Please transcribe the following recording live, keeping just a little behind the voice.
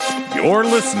You're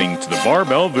listening to the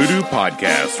Barbell Voodoo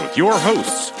Podcast with your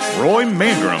hosts, Roy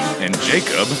Mandrum and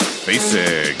Jacob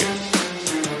Fasig.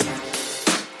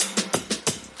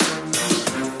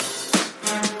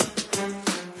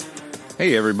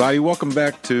 Hey everybody, welcome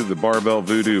back to the Barbell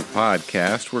Voodoo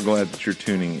Podcast. We're glad that you're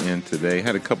tuning in today.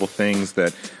 Had a couple things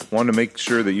that I wanted to make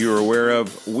sure that you are aware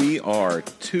of. We are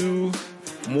 2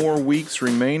 more weeks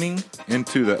remaining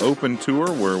into the Open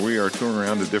Tour, where we are touring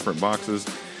around to different boxes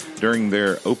during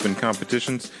their open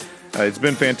competitions. It's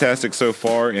been fantastic so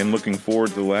far, and looking forward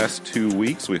to the last 2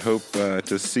 weeks. We hope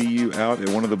to see you out at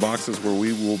one of the boxes where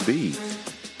we will be.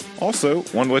 Also,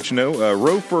 want to let you know,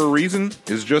 Row for a Reason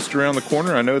is just around the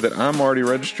corner. I know that I'm already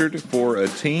registered for a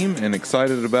team and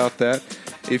excited about that.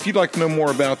 If you'd like to know more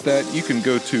about that, you can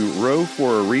go to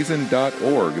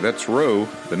rowforareason.org. That's row,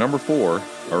 the number 4,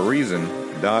 a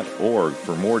reason.org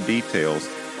for more details.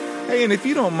 Hey, and if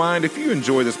you don't mind, if you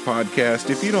enjoy this podcast,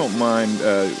 if you don't mind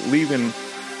leaving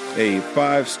a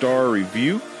 5-star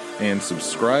review and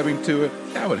subscribing to it,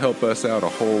 that would help us out a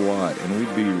whole lot, and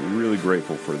we'd be really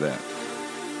grateful for that.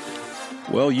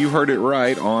 Well, you heard it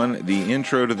right on the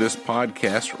intro to this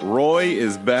podcast. Roy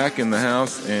is back in the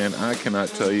house, and I cannot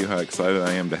tell you how excited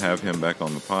I am to have him back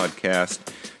on the podcast.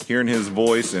 Hearing his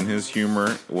voice and his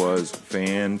humor was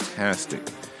fantastic.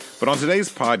 But on today's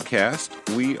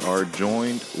podcast, we are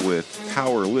joined with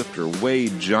power lifter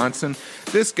Wade Johnson.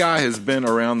 This guy has been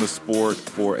around the sport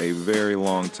for a very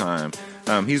long time.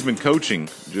 He's been coaching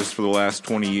just for the last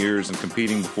 20 years and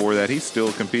competing before that. He's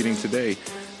still competing today.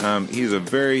 He's a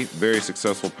very, very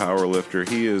successful power lifter.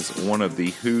 He is one of the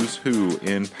who's who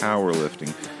in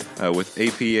powerlifting with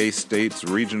APA States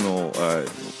regional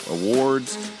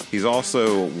awards. He's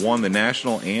also won the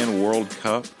National and World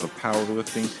Cup of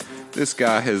powerlifting. This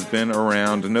guy has been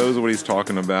around, knows what he's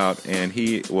talking about, and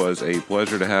he was a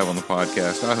pleasure to have on the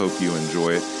podcast. I hope you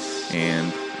enjoy it.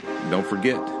 And don't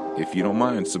forget, if you don't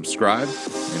mind, subscribe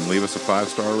and leave us a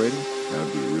 5-star rating. That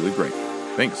would be really great.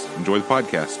 Thanks. Enjoy the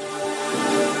podcast.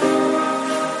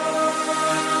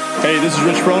 Hey, this is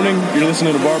Rich Froning. You're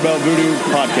listening to the Barbell Voodoo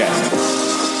Podcast.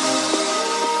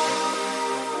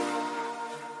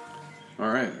 All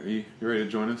right, are you ready to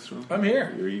join us, Phil? I'm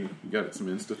here. You got some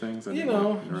Insta things? Just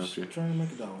trying to make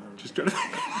 $1. Just trying to...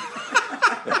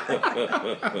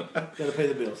 Gotta pay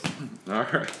the bills. All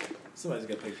right. Somebody's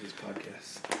got to pay for this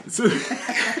podcast.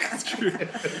 That's true.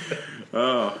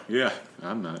 Oh, yeah,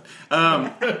 I'm not.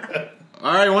 All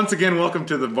right, once again, welcome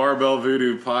to the Barbell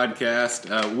Voodoo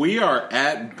Podcast. We are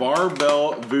at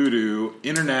Barbell Voodoo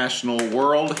International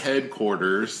World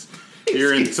Headquarters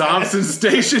here in Thompson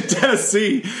Station,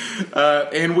 Tennessee.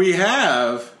 And we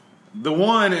have the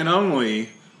one and only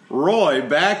Roy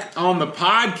back on the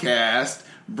podcast,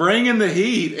 bringing the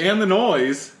heat and the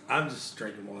noise. I'm just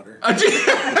drinking water.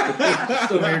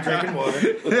 Still here drinking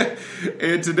water.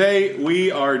 And today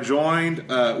we are joined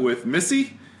with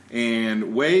Missy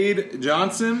and Wade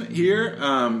Johnson here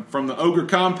from the Ogre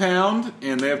Compound,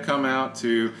 and they have come out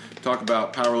to talk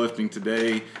about powerlifting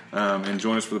today and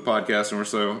join us for the podcast, and we're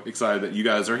so excited that you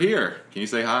guys are here. Can you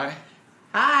say hi?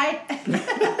 Hi.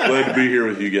 Glad to be here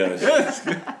with you guys.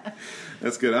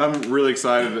 That's good. I'm really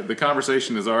excited. The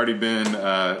conversation has already been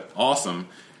awesome,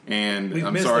 and We've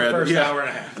I'm missed sorry. the first hour and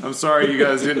a half. I'm sorry you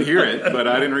guys didn't hear it, but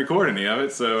I didn't record any of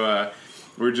it, so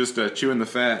we're just chewing the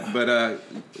fat. But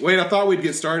Wade, I thought we'd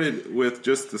get started with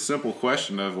just the simple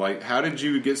question of, like, how did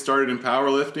you get started in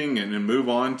powerlifting and then move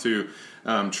on to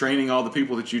training all the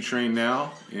people that you train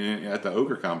now at the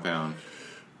Ogre Compound?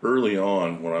 Early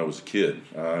on, when I was a kid,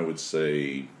 I would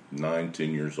say 9,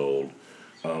 10 years old,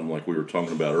 like we were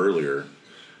talking about earlier,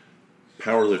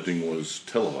 powerlifting was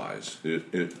televised.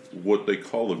 What they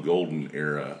call the golden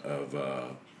era of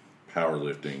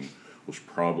powerlifting was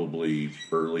probably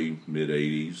early,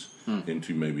 mid-'80s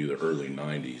into maybe the early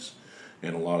 90s.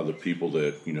 And a lot of the people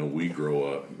that, we grow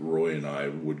up, Roy and I,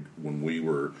 when we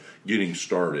were getting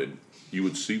started, you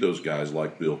would see those guys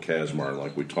like Bill Kazmaier,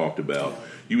 like we talked about.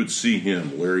 You would see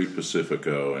him, Larry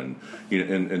Pacifico, and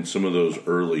some of those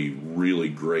early, really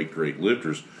great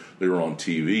lifters. They were on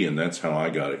TV, and that's how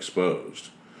I got exposed.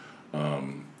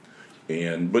 But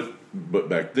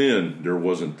back then there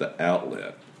wasn't the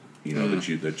outlet,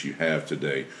 that you have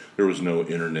today. There was no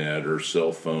internet or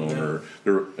cell phone, or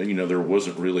there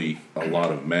wasn't really a lot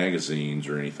of magazines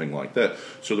or anything like that.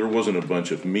 So there wasn't a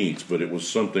bunch of meets, but it was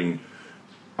something.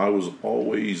 I was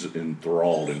always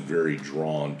enthralled and very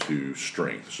drawn to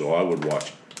strength. So I would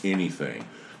watch anything,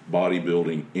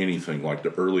 bodybuilding, anything, like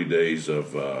the early days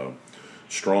of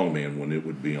Strongman when it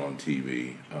would be on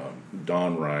TV,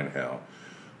 Don Reinhout,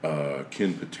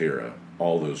 Ken Patera,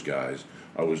 all those guys.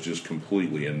 I was just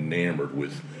completely enamored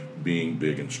with being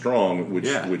big and strong,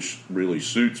 which really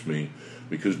suits me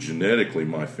because genetically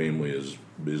my family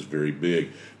is very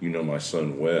big. You know, my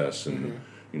son Wes, and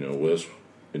Wes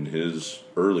in his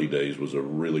early days was a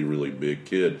really, really big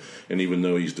kid, and even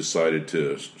though he's decided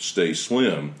to stay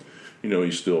slim,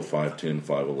 he's still 5'10",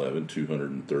 5'11",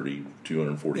 230,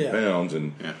 240 pounds,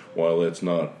 and while that's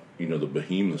not the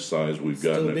behemoth size we've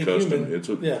gotten accustomed,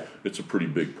 it's a pretty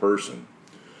big person.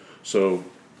 So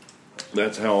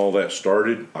that's how all that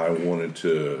started. I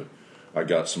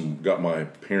got my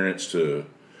parents to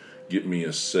get me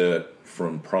a set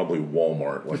from probably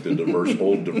Walmart, like the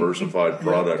old diversified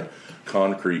product,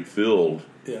 concrete filled,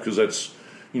 because that's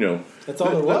that's all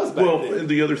there was back then.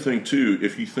 The other thing too,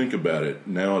 if you think about it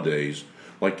nowadays,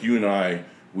 like you and I,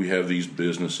 we have these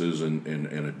businesses and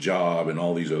a job and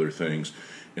all these other things,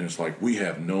 and it's like we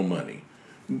have no money.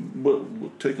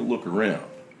 But take a look around.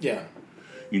 Yeah.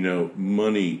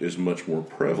 Money is much more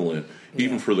prevalent,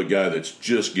 even for the guy that's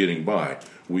just getting by.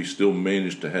 We still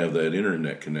manage to have that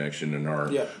internet connection and our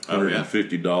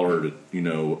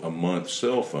 $150 a month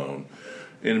cell phone.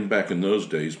 And back in those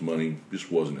days, money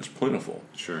just wasn't as plentiful.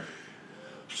 Sure.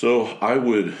 So I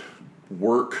would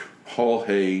work, haul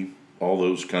hay, all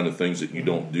those kind of things that you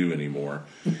don't do anymore.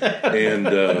 And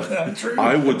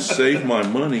I would save my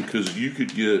money because you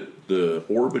could get the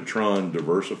Orbitron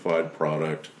diversified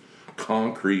product,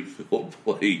 concrete filled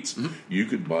plates. Mm-hmm. You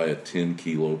could buy a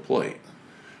 10-kilo plate.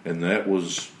 And that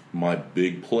was my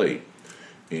big plate.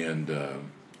 And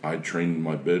I trained in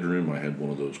my bedroom. I had one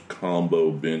of those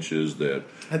combo benches that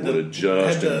would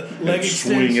adjust and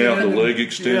swing out the leg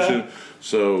extension. Yeah.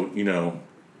 So,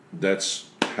 that's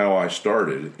how I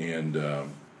started. And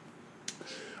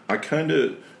I kind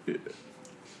of,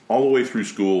 all the way through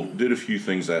school, did a few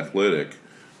things athletic,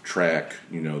 track,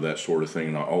 that sort of thing.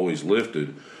 And I always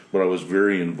lifted, but I was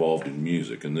very involved in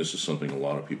music. And this is something a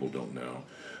lot of people don't know.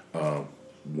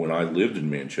 When I lived in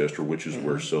Manchester, which is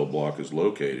where Cell Block is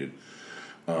located,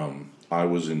 I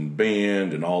was in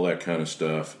band and all that kind of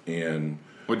stuff. And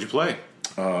what'd you play?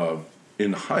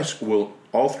 In high school,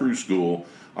 all through school,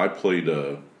 I played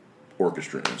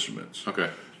orchestra instruments. Okay.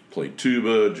 Played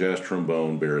tuba, jazz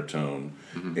trombone, baritone,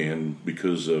 and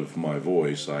because of my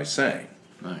voice, I sang.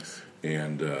 Nice.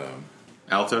 And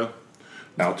alto.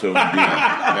 Alto,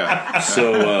 yeah.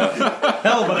 So,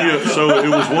 so it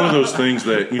was one of those things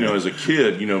that as a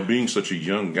kid, being such a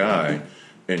young guy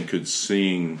and could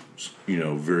sing,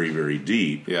 very, very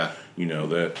deep. Yeah.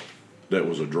 That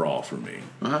was a draw for me.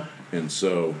 Uh-huh. And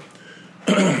so,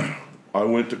 I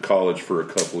went to college for a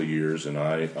couple of years, and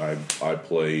I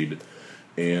played,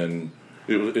 and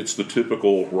it's the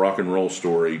typical rock and roll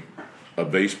story. A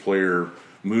bass player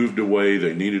moved away;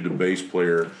 they needed a bass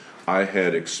player. I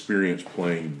had experience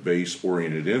playing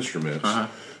bass-oriented instruments,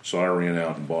 so I ran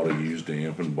out and bought a used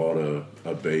amp and bought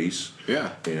a bass.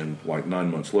 Yeah. And like 9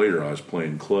 months later, I was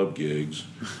playing club gigs,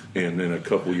 and then a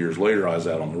couple of years later, I was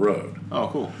out on the road. Oh,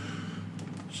 cool.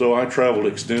 So I traveled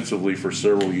extensively for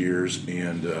several years,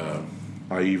 and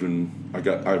I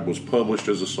was published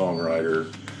as a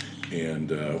songwriter, and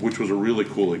which was a really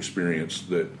cool experience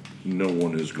that no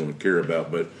one is going to care about.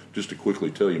 But just to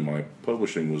quickly tell you, my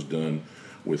publishing was done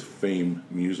with Fame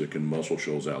Music in Muscle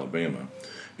Shoals, Alabama,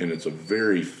 and it's a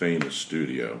very famous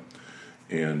studio.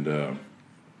 And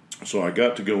so I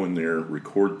got to go in there,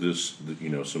 record this,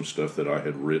 some stuff that I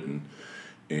had written,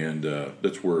 and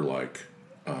that's where like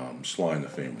Sly and the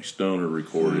Family Stone are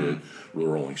recorded. The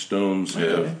Rolling Stones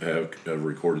have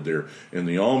recorded there, and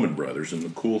the Allman Brothers. And the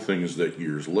cool thing is that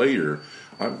years later,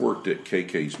 I worked at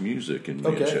KK's Music in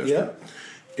Manchester.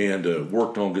 And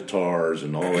worked on guitars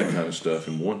and all that kind of stuff.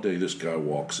 And one day this guy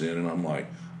walks in, and I'm like,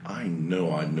 I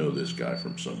know this guy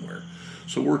from somewhere.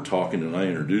 So we're talking, and I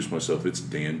introduce myself. It's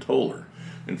Dan Toller.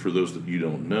 And for those that you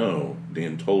don't know,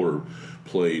 Dan Toller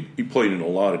played in a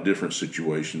lot of different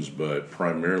situations, but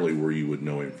primarily where you would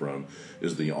know him from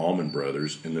is the Allman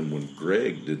Brothers. And then when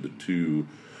Greg did the 2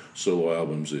 solo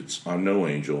albums, it's I'm No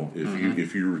Angel.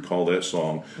 If you recall that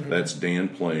song, that's Dan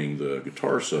playing the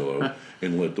guitar solo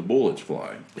and Let the Bullets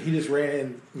Fly. He just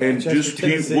ran Manchester,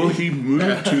 Tennessee. He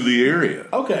moved to the area.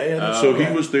 Okay. So he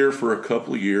was there for a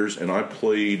couple of years, and I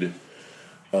played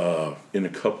in a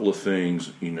couple of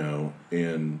things, and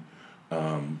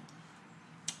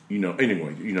anyway,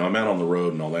 I'm out on the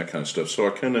road and all that kind of stuff.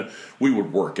 So we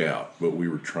would work out, but we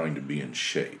were trying to be in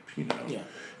shape, Yeah.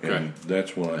 And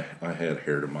that's when I had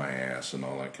hair to my ass and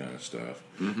all that kind of stuff.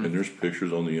 Mm-hmm. And there's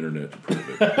pictures on the internet to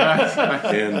prove it.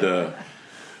 And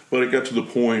but it got to the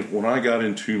point when I got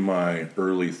into my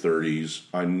early 30s,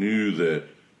 I knew that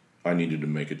I needed to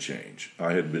make a change.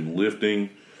 I had been lifting,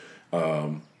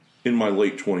 in my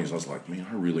late 20s, I was like, man,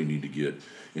 I really need to get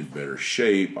in better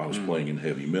shape. I was playing in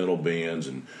heavy metal bands,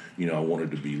 and, I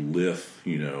wanted to be lithe,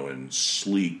 and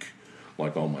sleek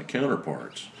like all my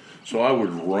counterparts. So I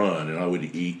would run, and I would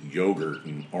eat yogurt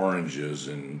and oranges,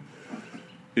 and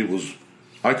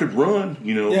I could run,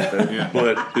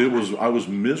 but I was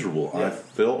miserable. Yeah. I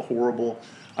felt horrible.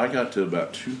 I got to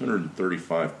about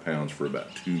 235 pounds for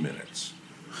about 2 minutes.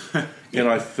 And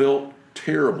I felt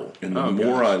terrible. And the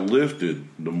more I lifted,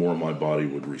 the more my body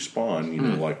would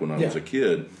respond, like when I was a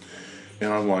kid.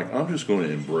 And I'm like, I'm just going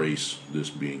to embrace this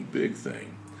being big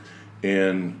thing.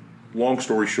 And long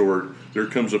story short, there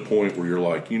comes a point where you're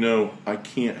like, I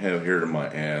can't have hair to my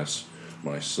ass.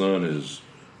 My son is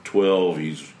 12.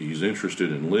 He's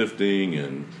interested in lifting,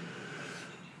 and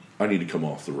I need to come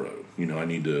off the road. I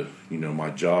need to, my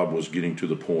job was getting to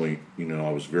the point, I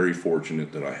was very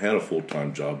fortunate that I had a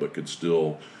full-time job but could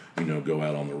still, go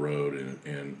out on the road,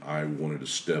 and I wanted to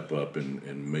step up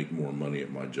and make more money at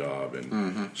my job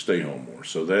and stay home more.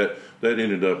 So that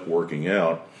ended up working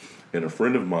out. And a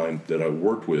friend of mine that I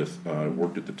worked with, I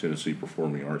worked at the Tennessee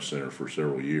Performing Arts Center for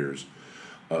several years.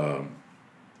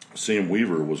 Sam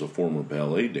Weaver was a former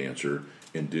ballet dancer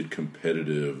and did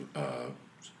competitive,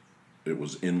 it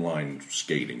was inline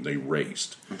skating. They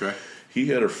raced. Okay. He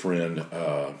had a friend,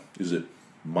 is it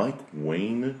Mike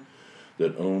Wayne,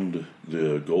 that owned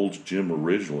the Gold's Gym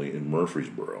originally in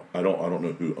Murfreesboro. I don't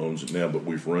know who owns it now, but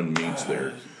we've run meets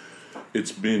there.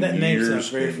 It's been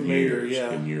years and years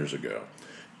and years ago.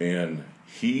 And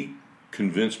he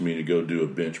convinced me to go do a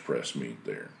bench press meet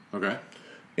there. Okay.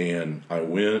 And I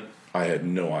went. I had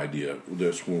no idea.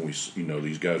 That's when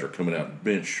these guys are coming out in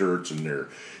bench shirts, and they're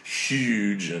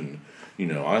huge. And,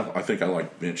 I think I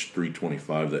benched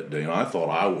 325 that day. And I thought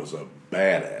I was a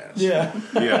badass. Yeah.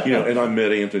 Yeah. And I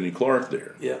met Anthony Clark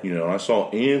there. Yeah. And I saw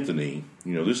Anthony,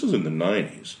 this is in the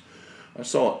 90s. I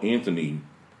saw Anthony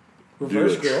do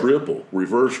a triple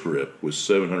reverse grip with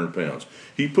 700 pounds.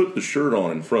 He put the shirt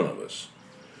on in front of us.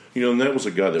 And that was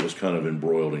a guy that was kind of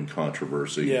embroiled in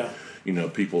controversy. Yeah.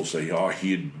 People say,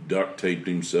 he had duct taped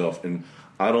himself. And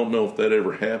I don't know if that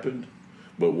ever happened,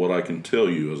 but what I can tell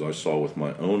you is I saw with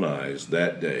my own eyes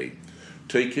that day,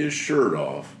 take his shirt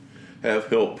off, have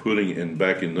help putting, and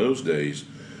back in those days,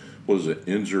 was it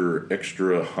Inzer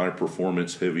Extra High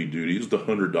Performance Heavy Duty? It was the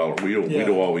 $100. We'd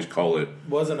always call it.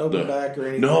 Wasn't open back or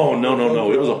anything. No.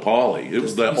 It was a poly. It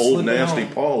was that old nasty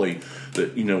poly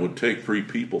that would take 3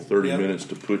 people 30 minutes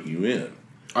to put you in.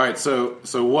 All right. So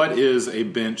what is a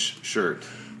bench shirt?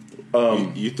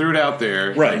 You threw it out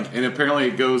there, right? And apparently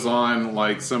it goes on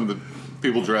like some of the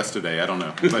people dress today. I don't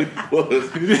know. But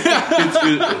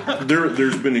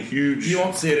there's been a huge. You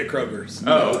won't see it at Kroger's.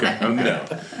 Oh, okay. No.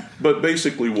 But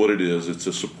basically, what it is, it's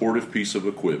a supportive piece of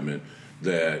equipment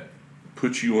that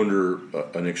puts you under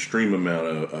an extreme amount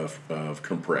of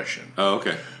compression. Oh,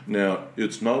 okay. Now,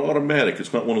 it's not automatic.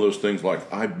 It's not one of those things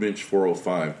like, I bench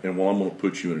 405, and I'm going to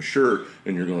put you in a shirt,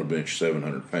 and you're going to bench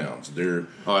 700 pounds. There's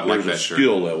a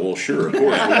skill level. Well, sure, of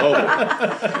course.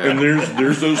 And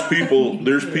there's those people.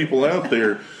 There's people out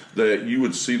there that you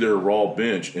would see their raw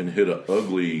bench and hit an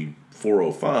ugly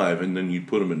 405, and then you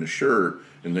put them in a shirt,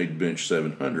 and they'd bench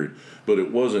 700. But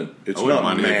it wasn't. It's not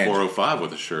mind magic. 405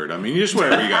 with a shirt. I mean, you just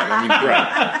whatever you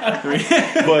got. Right.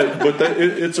 But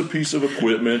it's a piece of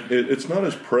equipment. It's not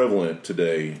as prevalent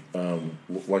today.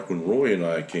 Like when Roy and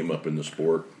I came up in the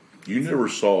sport, you never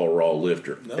saw a raw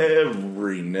lifter. No.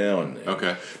 Every now and then.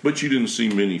 Okay. But you didn't see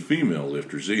many female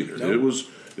lifters either. Nope. It was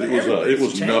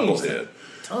knucklehead.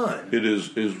 Ton. It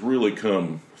is really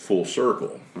come full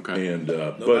circle. Okay. And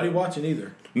nobody watching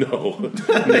either. No.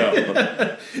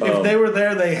 If they were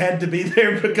there, they had to be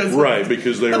there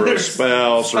because they were a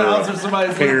spouse or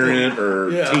a parent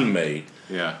or teammate.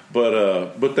 Yeah.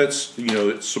 But that's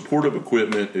it's supportive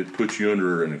equipment. It puts you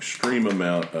under an extreme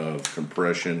amount of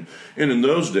compression. And in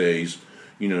those days,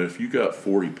 if you got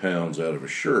 40 pounds out of a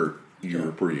shirt, you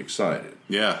were pretty excited.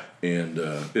 Yeah. And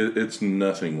it's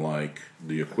nothing like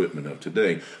the equipment of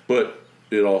today, but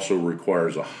it also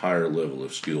requires a higher level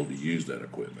of skill to use that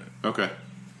equipment. Okay.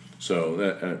 So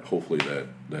that hopefully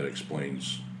that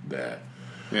explains that.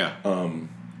 Yeah.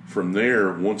 From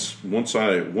there, once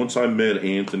I met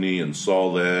Anthony and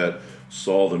saw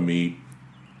the meet,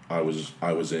 I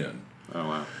was in. Oh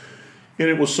wow. And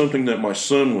it was something that my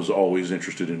son was always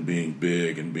interested in, being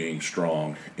big and being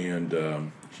strong.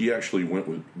 And he actually went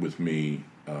with me.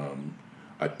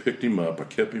 I picked him up. I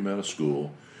kept him out of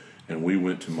school. And we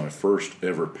went to my first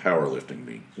ever powerlifting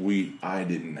meet. I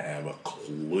didn't have a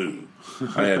clue.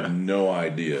 I had no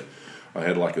idea. I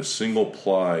had like a single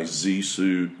ply Z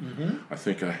suit. Mm-hmm. I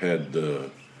think I had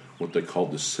what they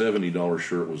called the $70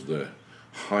 shirt was the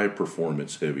high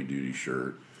performance heavy duty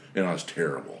shirt, and I was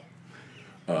terrible.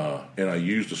 And I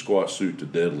used a squat suit to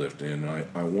deadlift in.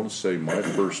 I want to say my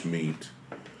first meet,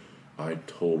 I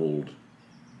totaled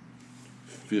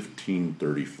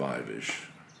 1535-ish.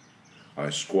 I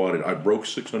squatted. I broke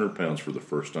 600 pounds for the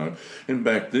first time. And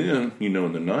back then, in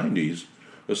the 90s,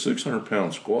 a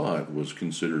 600-pound squat was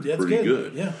considered pretty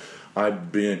good. Yeah. I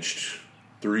benched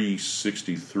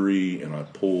 363, and I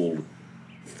pulled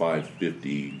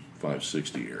 550,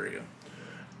 560 area.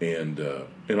 And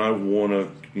I won a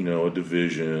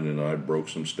division, and I broke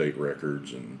some state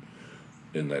records, and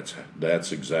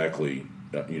that's exactly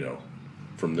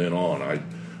from then on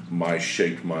I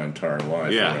shaped my entire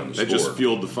life around the sport. That just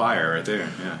fueled the fire right there.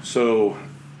 Yeah. So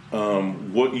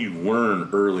what you learn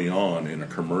early on in a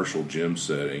commercial gym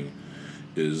setting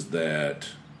is that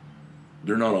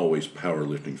they're not always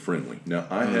powerlifting friendly. Now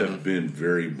I have been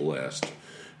very blessed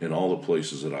in all the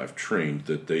places that I've trained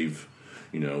that they've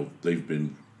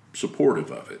been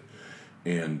supportive of it.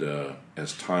 And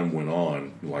as time went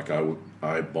on, like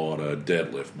I bought a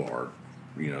deadlift bar,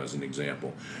 as an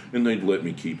example, and they'd let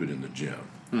me keep it in the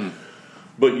gym.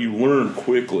 But you learn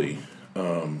quickly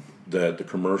that the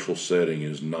commercial setting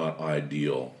is not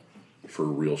ideal for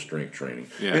real strength training.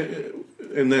 Yeah.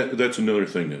 And that's another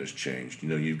thing that has changed.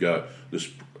 You've got this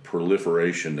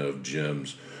proliferation of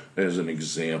gyms. As an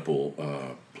example,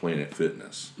 Planet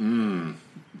Fitness. I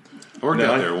worked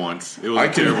out there once. It was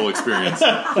a terrible experience.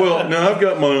 Well, now I've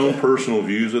got my own personal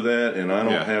views of that, and I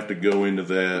don't have to go into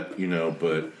that,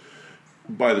 but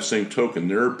by the same token,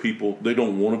 there are people, they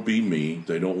don't want to be me,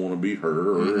 they don't want to be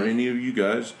her, or any of you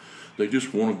guys. They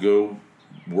just want to go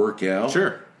work out.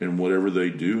 Sure. And whatever they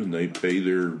do, and they pay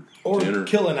their Or dinner.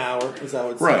 kill an hour, as I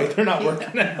would say. Right. They're not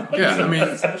working out. Yeah, I mean,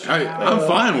 I'm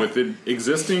fine with it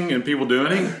existing and people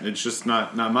doing it. It's just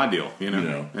not my deal,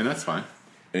 and that's fine.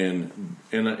 And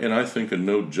I think a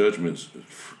no judgment,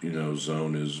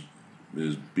 zone is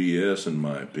BS in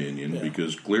my opinion,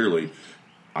 because clearly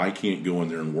I can't go in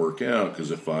there and work out because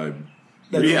if I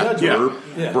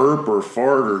burp or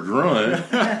fart or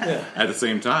grunt at the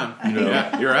same time,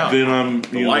 you're out. Then I'm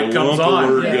the light comes lump on.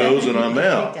 alert goes and I'm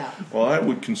out. out. Well, I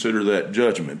would consider that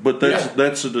judgment, but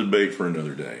that's a debate for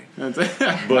another day. But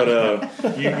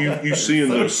But you see in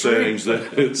those settings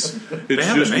that it's they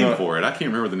have just a name not, for it. I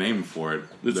can't remember the name for it.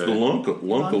 It's the lunk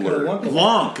alert.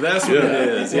 Lonk. That's what it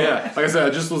is. Yeah. Like I said, I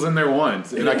just was in there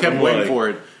once, and I kept waiting for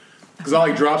it. Because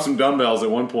I dropped some dumbbells at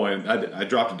one point. I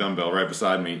dropped a dumbbell right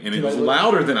beside me, and it was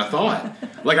louder than I thought.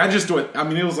 Like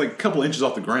it was like a couple inches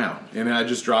off the ground, and I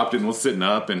just dropped it and was sitting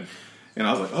up, and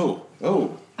I was like,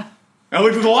 oh. I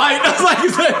looked at the light. I was like,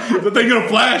 is the thing gonna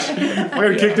flash? Am I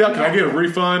gonna kicked out? Can I get a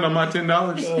refund on my $10?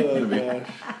 Oh, gosh.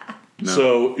 No.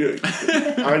 So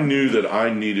I knew that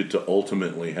I needed to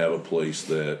ultimately have a place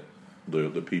that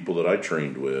the people that I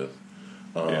trained with,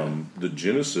 the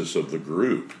genesis of the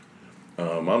group. I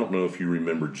don't know if you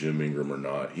remember Jim Ingram or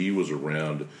not. He was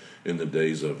around in the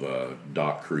days of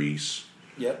Doc Crease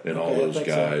and all those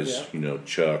guys,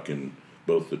 Chuck and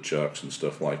both the Chucks and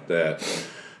stuff like that.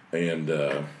 And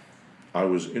I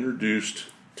was introduced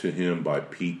to him by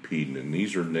Pete Peden, and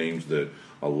these are names that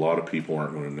a lot of people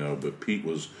aren't going to know. But Pete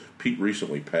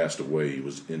recently passed away. He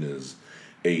was in his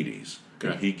 80s,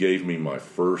 and he gave me my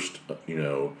first,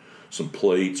 some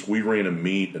plates. We ran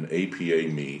an APA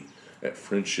meet at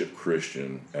Friendship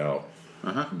Christian out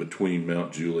between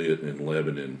Mount Juliet and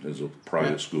Lebanon as a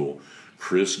private school.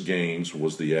 Chris Gaines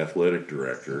was the athletic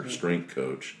director, strength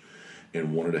coach,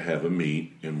 and wanted to have a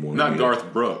meet. And Not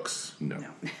Garth Brooks. No.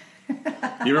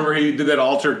 You remember he did that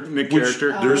alternate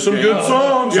character? There's some good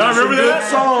songs. Y'all remember that?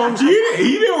 Good songs. He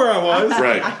knew where I was.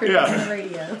 Right. I heard it on the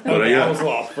radio. But I was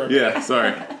lost for a minute. Yeah,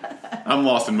 sorry. I'm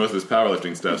lost in most of this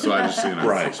powerlifting stuff, so I just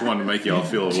just wanted to make y'all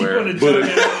feel aware. Wait,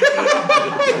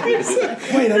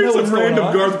 I know Here's what's some going random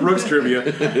on. Garth Brooks trivia.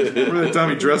 Remember that time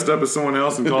he dressed up as someone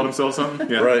else and called himself something?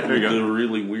 Yeah, Right, there you with go. the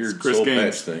really weird Chris soul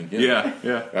Gaines. patch thing. Yeah.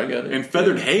 I got it. And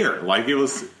feathered hair, like it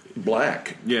was,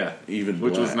 Black. Even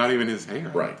which was black. not even his hair.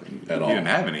 Right, He at all. didn't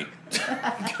have any.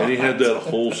 And he had that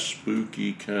whole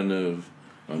spooky kind of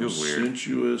was weird.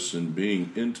 sensuous and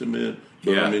being intimate,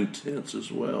 but Yeah. I'm intense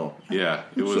as well. Yeah,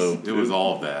 it was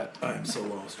all of that. I am so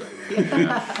lost right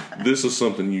now. This is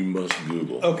something you must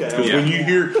Google. Okay. Because Yeah. when you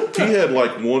hear, he had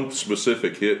like one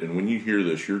specific hit, and when you hear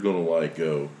this, you're going to like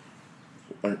go,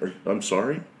 I'm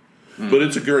sorry? But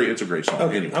it's a great song.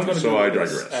 Okay, Anyway, I'm going to so I do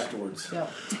this digress. afterwards. Yeah.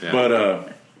 Yeah.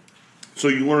 But so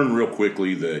you learn real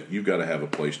quickly that you've got to have a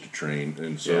place to train.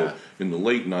 And so in the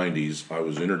late 90s, I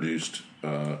was introduced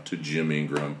to Jim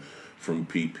Ingram from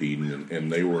Pete Peden,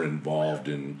 and they were involved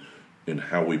in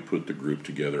how we put the group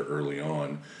together early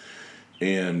on.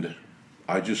 And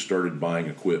I just started buying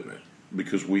equipment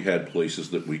because we had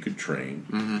places that we could train.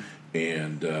 Mm-hmm.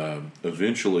 And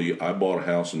eventually I bought a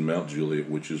house in Mount Juliet,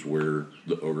 which is where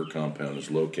the Ogre Compound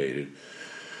is located.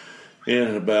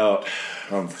 And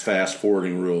I'm fast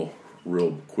forwarding real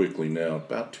quickly now,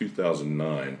 about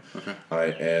 2009,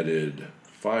 I added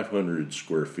 500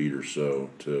 square feet or so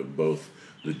to both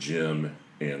the gym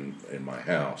and my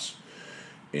house.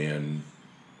 And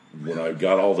when I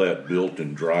got all that built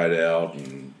and dried out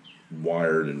and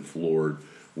wired and floored,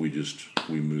 we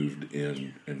moved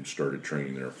in and started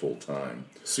training there full time.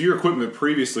 So your equipment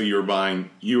previously you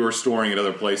were storing at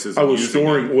other places. I was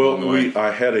storing.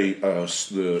 I had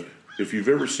if you've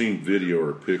ever seen video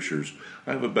or pictures,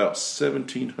 I have about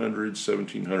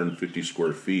 1,750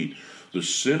 square feet. The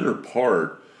center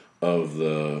part of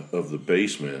the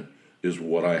basement is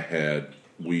what I had.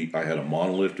 I had a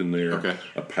monolift in there,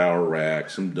 a power rack,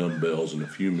 some dumbbells, and a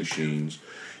few machines,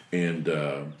 and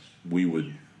we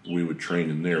would train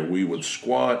in there. We would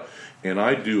squat, and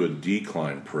I do a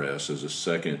decline press as a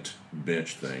second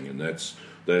bench thing, and that's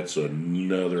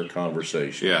another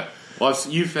conversation. Yeah. Well,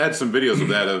 you've had some videos of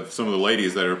that of some of the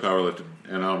ladies that are powerlifting,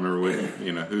 and I don't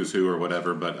remember who's who or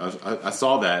whatever, but I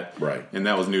saw that, right, and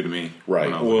that was new to me. Right.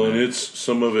 Well, and it's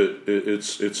some of it.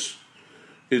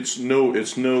 It's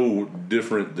no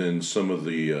different than some of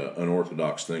the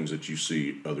unorthodox things that you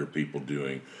see other people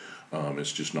doing.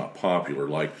 It's just not popular.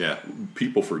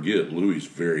 People forget Louis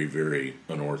very, very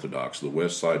unorthodox. The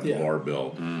West Side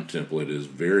barbell template is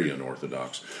very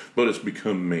unorthodox, but it's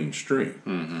become mainstream.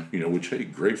 Mm-hmm. Which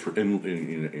great for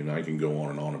and I can go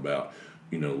on and on about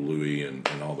Louis and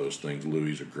all those things.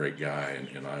 Louis is a great guy,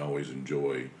 and I always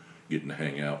enjoy getting to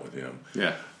hang out with him.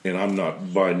 Yeah. And I'm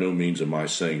not, by no means am I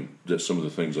saying that some of the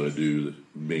things that I do,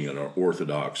 being an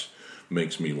orthodox,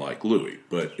 makes me like Louis,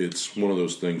 but it's one of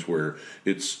those things where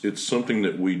it's something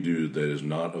that we do that is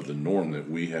not of the norm, that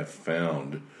we have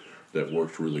found that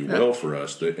works really well for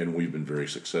us, and we've been very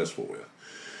successful with.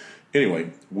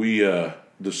 Anyway, the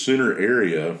center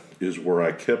area is where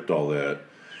I kept all that,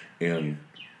 and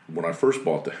when I first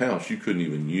bought the house, you couldn't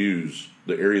even use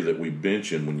the area that we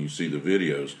bench in. When you see the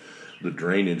videos, the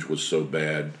drainage was so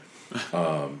bad,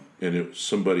 and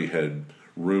somebody had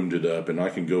roomed it up, and I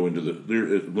can go into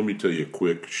let me tell you a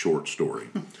quick short story.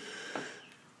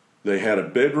 They had a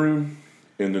bedroom,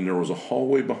 and then there was a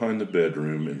hallway behind the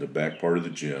bedroom in the back part of the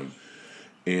gym,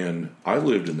 and I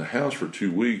lived in the house for 2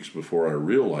 weeks before I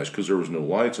realized, because there was no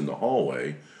lights in the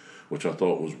hallway, which I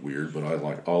thought was weird, but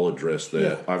I'll address that.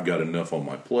 Yeah. I've got enough on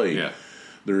my plate. Yeah.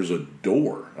 There's a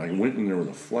door. I went in there with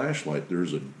a flashlight.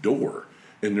 There's a door,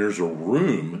 and there's a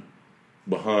room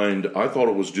behind. I thought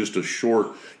it was just a short,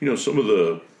 some of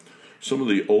the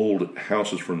old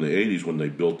houses from the 80s, when they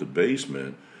built the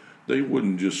basement, they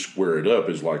wouldn't just square it up.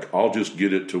 It's like, I'll just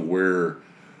get it to where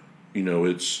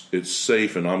it's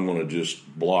safe, and I'm going to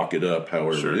just block it up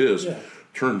however it is. Yeah.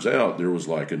 Turns out there was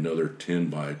like another 10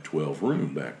 by 12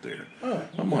 room back there. Oh,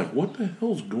 I'm like, what the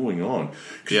hell's going on?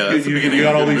 Yeah, that's the beginning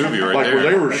got of all the these movie right like there.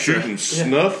 Where they were shooting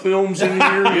snuff films in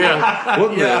here.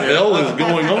 What the hell is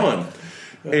going on?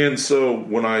 And so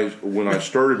when I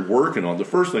started working on, the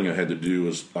first thing I had to do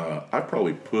was I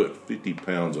probably put 50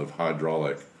 pounds of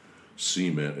hydraulic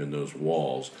cement in those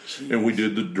walls. Jeez. And we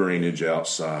did the drainage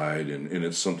outside, and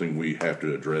it's something we have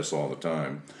to address all the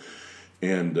time.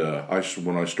 And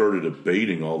when I started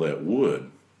abating all that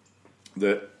wood,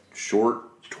 that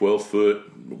short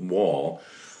 12-foot wall,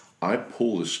 I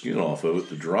pull the skin off of it,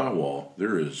 the drywall.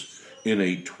 There is, in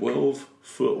a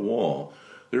 12-foot wall,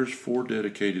 there's 4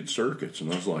 dedicated circuits.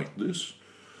 And I was like,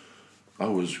 I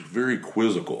was very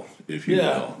quizzical, if you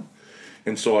will.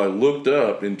 And so I looked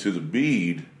up into the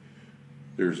bead.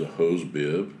 There's a hose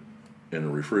bib and a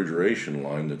refrigeration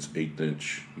line that's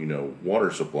 1/8-inch, water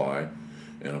supply,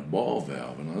 and a ball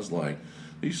valve. And I was like,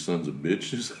 these sons of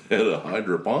bitches had a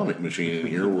hydroponic machine in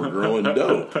here. We're growing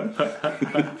dope. Oh my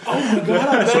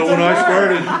God! So when I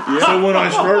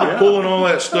started pulling all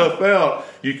that stuff out,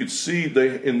 you could see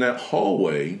in that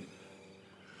hallway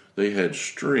they had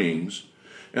strings,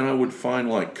 and I would find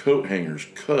like coat hangers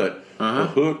cut, a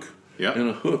hook and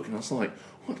a hook, and I was like,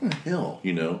 what the hell,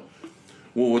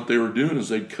 Well, what they were doing is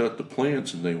they'd cut the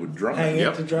plants and they would dry. Hang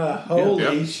it to dry.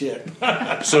 Holy shit!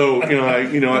 So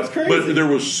but there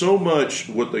was so much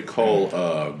what they call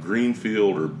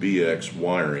Greenfield or BX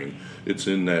wiring. It's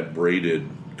in that braided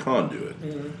conduit.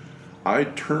 Mm-hmm. I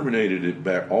terminated it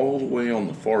back all the way on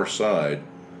the far side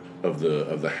of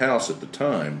the house at the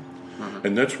time,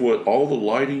 and that's what all the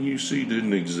lighting you see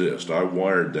didn't exist. I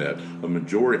wired that.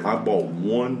 I bought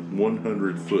one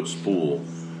 100-foot spool.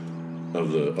 All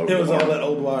that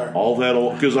old wire. All that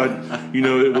old, because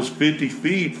it was 50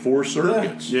 feet, 4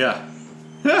 circuits. Yeah.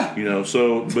 You know,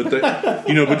 so but that,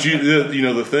 you know, but you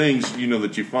know the things you know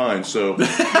that you find. So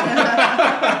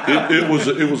it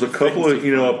was a couple of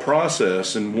a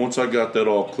process, and once I got that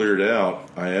all cleared out,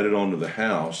 I added on to the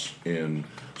house, and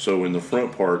so in the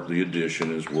front part, the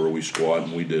addition is where we squat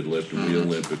and we deadlift and we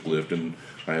Olympic lift, and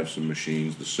I have some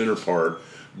machines. The center part,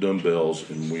 dumbbells,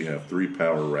 and we have 3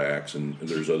 power racks, and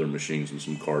there's other machines and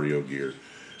some cardio gear.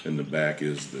 And the back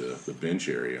is the bench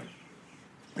area.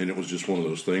 And it was just one of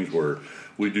those things where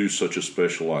we do such a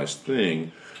specialized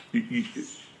thing.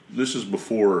 This is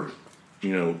before,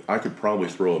 I could probably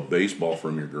throw a baseball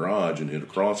from your garage and hit a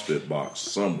CrossFit box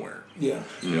somewhere. Yeah.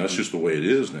 That's just the way it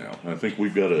is now. I think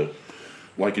we've got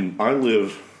I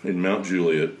live in Mount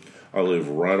Juliet. I live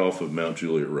right off of Mount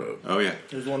Juliet Road. Oh yeah,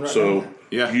 there's one right so now.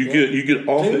 Yeah, you get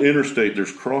off the interstate.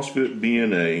 There's CrossFit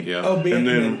BNA, and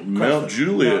then Mount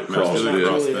Juliet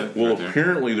CrossFit. Well, right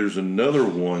apparently there's another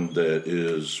one that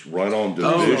is right on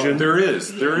Division. Oh, there is,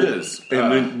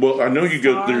 and then I know you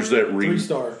go. There's that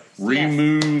 3-star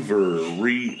remove or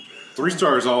 3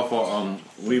 stars off on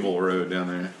Leeville Road down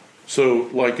there. So,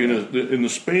 like in the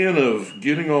span of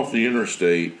getting off the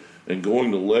interstate and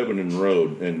going to Lebanon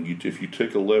Road, and if you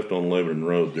take a left on Lebanon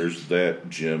Road, there's that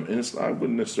gym. And I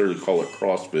wouldn't necessarily call it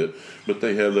CrossFit, but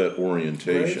they have that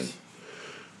orientation.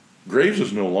 Graves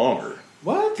is no longer.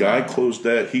 What? Guy closed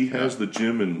that. He has the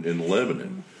gym in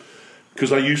Lebanon.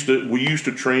 Because we used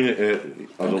to train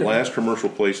at the last commercial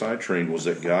place I trained was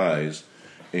at Guy's,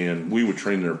 and we would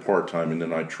train there part time, and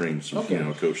then I trained some,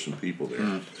 coach some people there.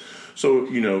 Mm. So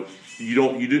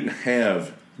you didn't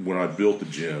have, when I built the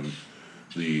gym,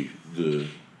 the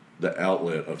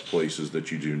outlet of places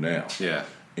that you do now. Yeah.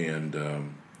 And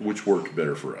which worked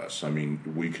better for us. I mean,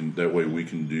 we can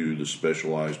do the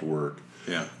specialized work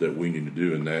that we need to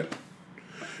do, and that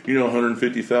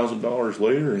 $150,000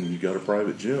 later, and you got a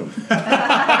private gym.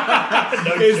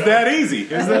 Is that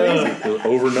easy?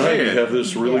 Overnight, you have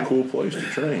this really cool place to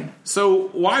train. So,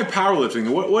 why powerlifting?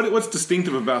 What's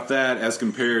distinctive about that as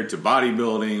compared to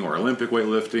bodybuilding or Olympic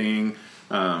weightlifting?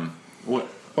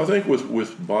 I think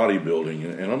with bodybuilding,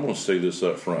 and I'm going to say this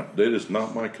up front, that is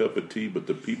not my cup of tea. But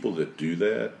the people that do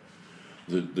that,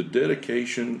 the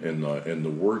dedication and the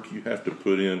work you have to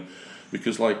put in.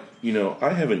 Because, I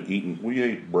haven't eaten. We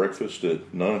ate breakfast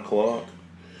at 9:00,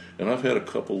 and I've had a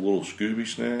couple little Scooby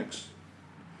snacks,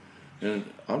 and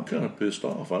I'm kind of pissed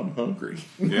off. I'm hungry.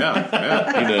 Yeah.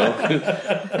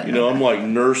 I'm like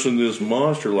nursing this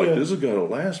monster. This has got to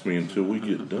last me until we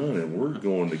get done, and we're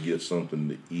going to get something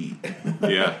to eat.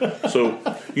 Yeah. So,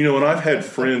 and I've had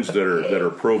friends that are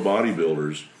pro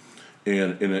bodybuilders.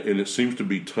 And it seems to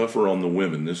be tougher on the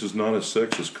women. This is not a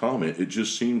sexist comment. It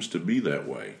just seems to be that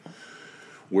way.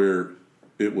 Where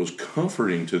it was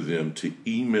comforting to them to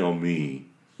email me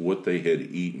what they had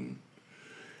eaten.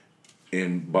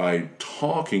 And by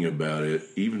talking about it,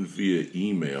 even via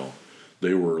email,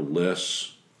 they were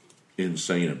less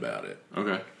insane about it.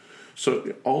 Okay.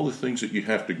 So all the things that you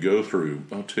have to go through,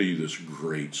 I'll tell you this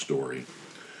great story.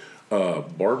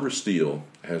 Barbara Steele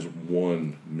has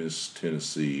won Miss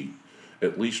Tennessee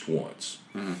at least once.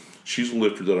 Mm-hmm. She's a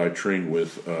lifter that I trained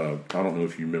with. I don't know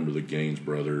if you remember the Gaines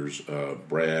brothers,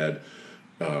 Brad,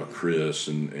 Chris,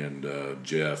 and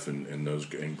Jeff,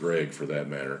 and Greg for that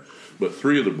matter. But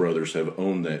 3 of the brothers have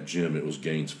owned that gym. It was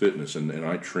Gaines Fitness, and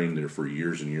I trained there for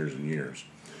years and years and years.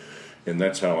 And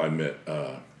that's how I met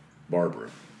Barbara.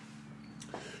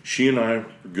 She and I are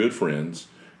good friends,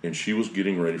 and she was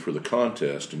getting ready for the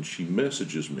contest, and she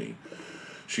messages me.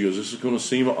 She goes, "This is going to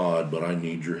seem odd, but I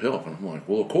need your help." And I'm like,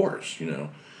 "Well, of course,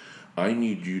 I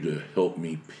need you to help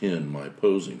me pin my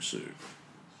posing suit."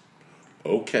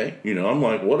 Okay. I'm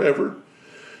like, whatever,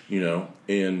 and,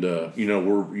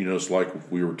 it's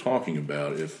like we were talking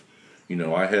about. If,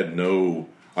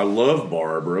 I love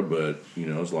Barbara, but,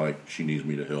 it's like she needs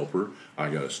me to help her. I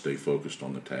got to stay focused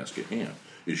on the task at hand.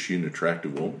 Is she an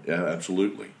attractive woman? Yeah,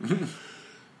 absolutely.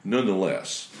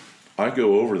 Nonetheless, I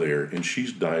go over there, and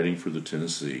she's dieting for the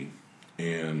Tennessee,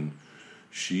 and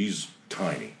she's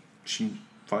tiny. She's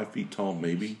 5 feet tall,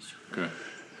 maybe. Okay.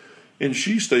 And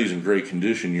she stays in great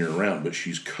condition year round, but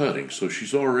she's cutting, so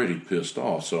she's already pissed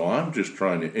off. So I'm just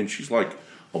trying to, and she's like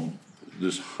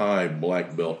this high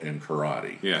black belt in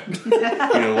karate. Yeah.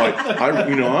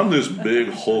 I'm this big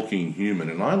hulking human,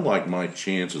 and I like my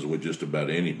chances with just about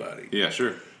anybody. Yeah,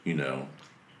 sure.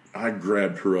 I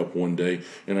grabbed her up one day,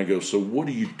 and I go, "So what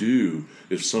do you do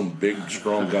if some big,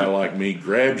 strong guy like me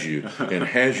grabs you and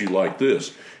has you like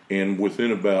this?" And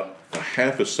within about a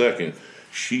half a second,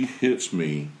 she hits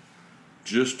me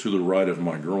just to the right of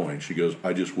my groin. She goes,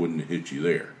 "I just wouldn't hit you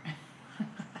there."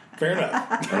 Fair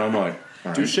enough. And I'm like,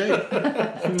 Touche. So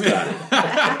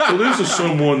this is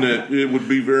someone that it would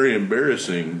be very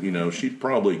embarrassing. She'd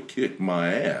probably kick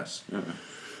my ass.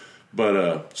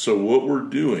 But so what we're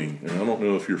doing, and I don't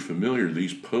know if you're familiar,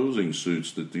 these posing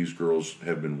suits that these girls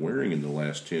have been wearing in the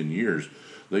last 10 years,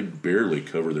 they barely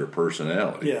cover their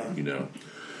personality. Yeah.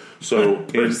 So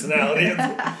personality.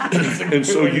 And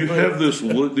so you have this.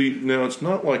 Now it's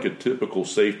not like a typical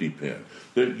safety pin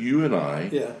that you and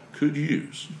I could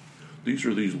use. These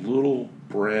are these little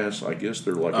brass. I guess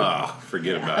they're like.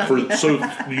 Forget about it. So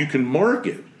you can mark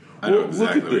it. Well,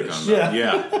 exactly look at this.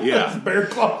 Yeah. Bear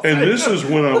claw. And this is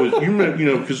when I was.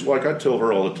 Because like I tell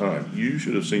her all the time, you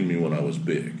should have seen me when I was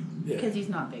big. Because he's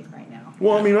not big right now.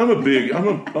 Well, I mean, I'm a big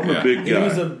guy.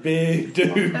 He's a big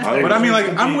dude. But I mean,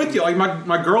 like, I'm with you. Like,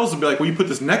 my girls will be like, "Will you put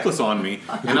this necklace on me?"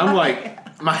 And I'm like,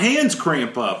 my hands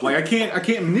cramp up. Like, I can't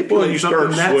manipulate. Well, you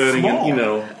something start that sweating,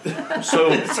 small.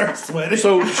 So Start sweating.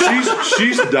 So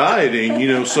she's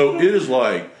dieting, so it is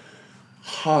like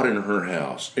hot in her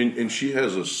house, and she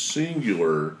has a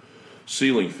singular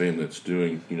ceiling fan that's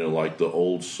doing, like the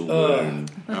old saloon.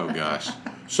 Oh gosh.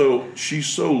 So she's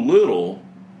so little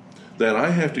that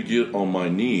I have to get on my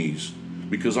knees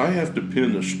because I have to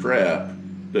pin the strap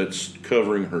that's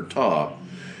covering her top.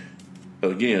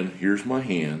 Again, here's my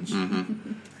hands,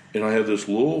 and I have this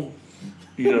little,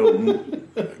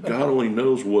 God only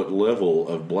knows what level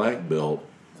of black belt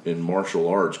in martial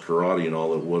arts, karate, and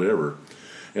all that, whatever.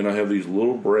 And I have these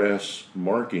little brass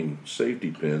marking safety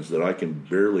pins that I can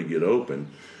barely get open.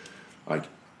 I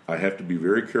have to be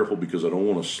very careful because I don't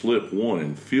want to slip one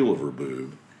and feel of her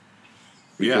boob.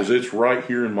 Because it's right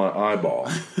here in my eyeball.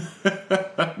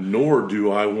 Nor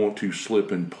do I want to slip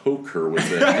and poke her with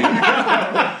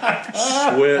that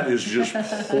needle. Sweat is just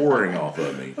pouring off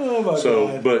of me. Oh my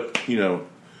God. But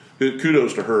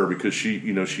kudos to her because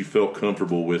she felt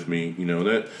comfortable with me.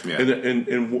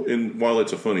 And while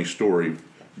it's a funny story,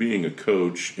 being a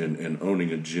coach and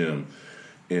owning a gym,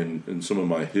 and some of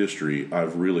my history,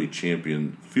 I've really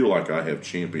feel like I have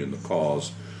championed the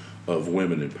cause of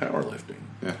women in powerlifting.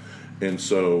 Yeah. And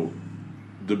so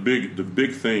the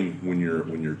big thing when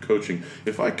you're coaching,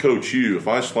 if I coach you, if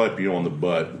I slap you on the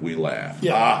butt, we laugh.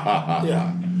 Yeah. Ha ha ha.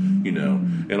 Yeah.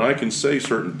 And I can say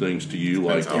certain things to you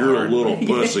like you're a little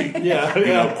pussy.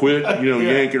 Quit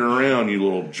yanking around, you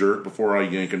little jerk, before I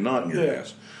yank a knot in your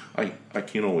ass. I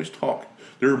can't always talk.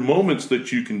 There are moments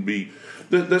that you can be.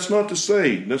 That's not to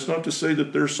say that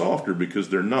they're softer, because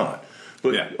they're not.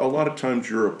 But a lot of times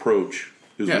your approach.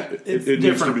 It's it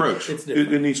different approach. It's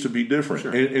different. It needs to be different.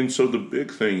 Sure. And so the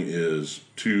big thing is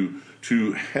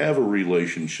to have a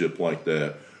relationship like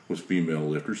that with female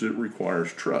lifters. It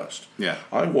requires trust. Yeah.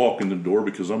 I walk in the door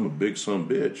because I'm a big son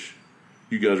bitch.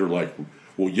 You guys are like,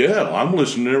 well, yeah, I'm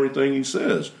listening to everything he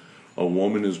says. A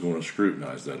woman is going to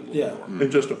scrutinize that a little more,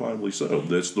 and justifiably so.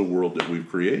 That's the world that we've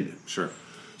created. Sure.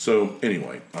 So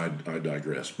anyway, I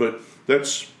digress. But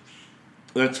that's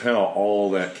how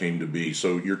all that came to be.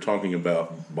 So you're talking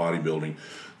about bodybuilding.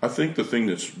 I think the thing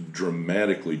that's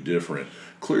dramatically different,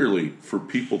 clearly for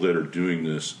people that are doing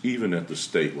this, even at the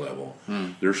state level,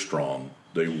 they're strong.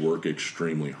 They work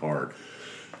extremely hard.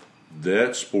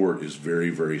 That sport is very,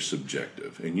 very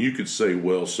subjective. And you could say,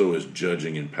 well, so is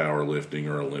judging in powerlifting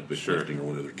or Olympic lifting or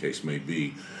whatever the case may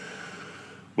be.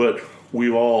 But we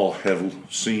all have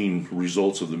seen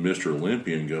results of the Mr.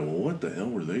 Olympia and go, well, what the hell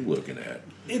were they looking at?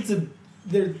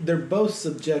 They're both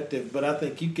subjective, but I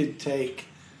think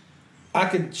I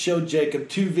could show Jacob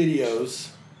 2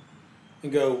 videos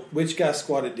and go, which guy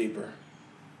squatted deeper?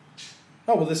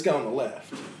 Oh, well, this guy on the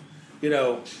left. And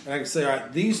I can say, all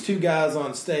right, these 2 guys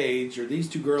on stage or these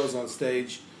 2 girls on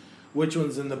stage, which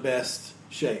one's in the best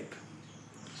shape?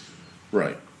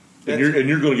 Right. And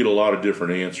you're going to get a lot of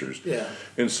different answers. Yeah.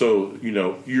 And so,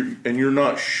 you're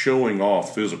not showing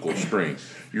off physical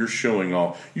strength. You're showing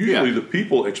off usually the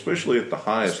people, especially at the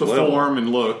highest level, form and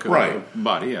look of the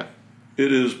body, yeah.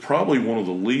 It is probably one of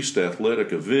the least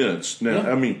athletic events.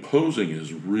 Now, I mean, posing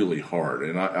is really hard,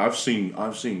 and I've seen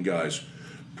guys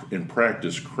in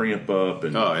practice cramp up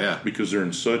and because they're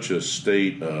in such a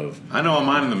state of. I know I'm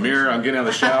on in the mirror. I'm getting out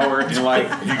of the shower, and you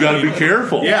got to be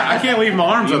careful. Yeah, I can't leave my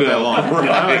arms up that long. Right.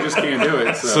 I just can't do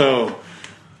it. So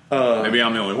maybe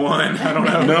I'm the only one. I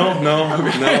don't know. No.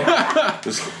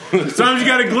 Sometimes you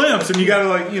got a glimpse, and you got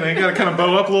to you got to kind of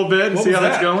bow up a little bit and see how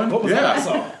that's going. What was that I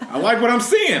saw? I like what I'm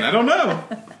seeing. I don't know.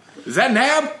 Is that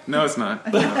NAB? No, it's not.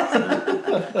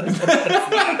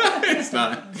 It's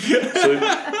not.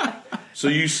 So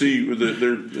you see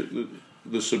the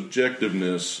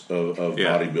subjectiveness of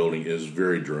bodybuilding is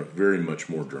very much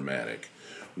more dramatic.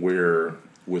 Where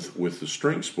with the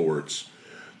strength sports,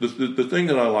 The thing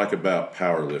that I like about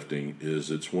powerlifting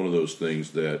is it's one of those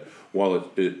things that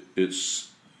while it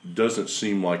doesn't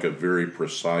seem like a very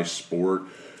precise sport,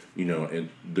 and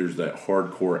there's that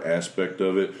hardcore aspect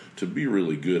of it. To be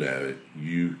really good at it,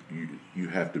 you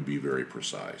have to be very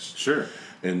precise. Sure.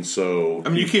 And so,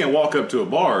 you can't walk up to a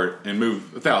bar and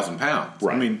move 1,000 pounds.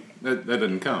 Right. That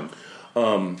doesn't come.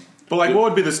 But what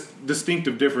would be this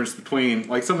distinctive difference between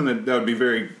something that would be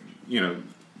very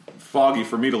foggy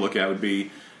for me to look at would be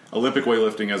Olympic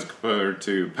weightlifting as compared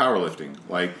to powerlifting.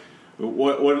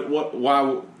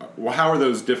 How are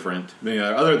those different?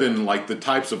 Other than the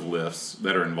types of lifts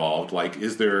that are involved,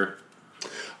 is there?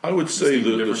 I would say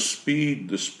the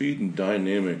speed and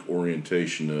dynamic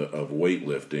orientation of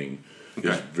weightlifting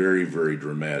is very, very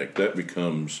dramatic. That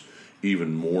becomes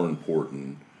even more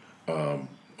important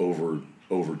over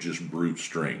just brute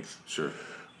strength. Sure.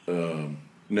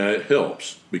 Now it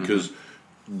helps because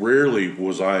rarely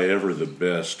was I ever the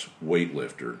best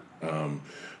weightlifter.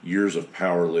 Years of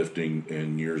powerlifting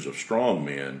and years of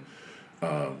strongman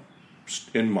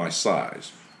in my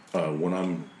size. When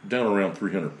I'm down around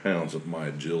 300 pounds, my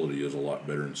agility is a lot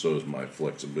better, and so is my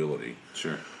flexibility.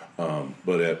 Sure.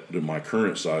 But at my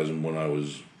current size and when I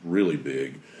was really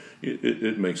big,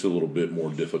 it makes it a little bit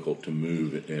more difficult to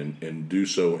move and do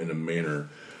so in a manner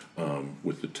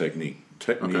with the technique.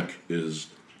 Technique is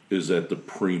at the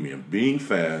premium. Being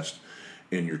fast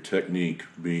and your technique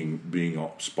being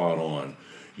spot on,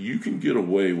 you can get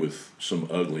away with some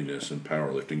ugliness in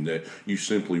powerlifting that you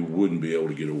simply wouldn't be able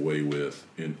to get away with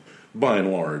by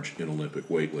and large in Olympic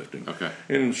weightlifting. Okay.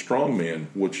 And in strongman,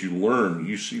 what you learn,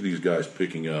 you see these guys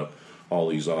picking up all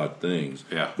these odd things.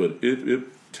 Yeah. But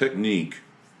technique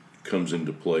comes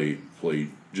into play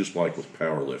just like with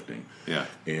powerlifting. Yeah.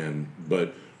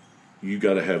 But you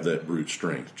got to have that brute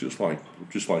strength, just like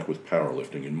with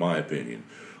powerlifting, in my opinion.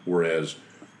 Whereas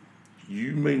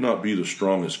you may not be the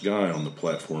strongest guy on the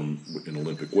platform in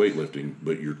Olympic weightlifting,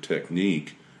 but your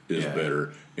technique is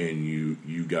better, and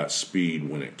you got speed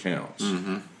when it counts.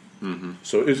 Mm-hmm. Mm-hmm.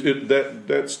 So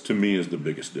that's to me is the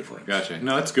biggest difference. Gotcha.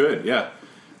 No, that's good. Yeah,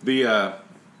 the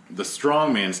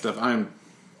strongman stuff. I'm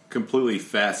completely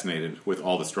fascinated with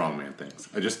all the strongman things.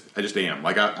 I just am.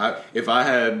 If I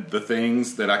had the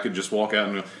things that I could just walk out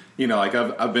and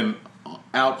I've been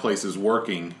out places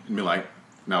working and be like,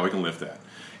 no, we can lift that.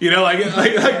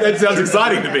 That sounds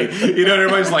exciting to me.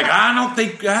 Everybody's like, I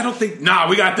don't think. Nah,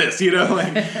 we got this.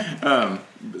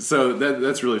 So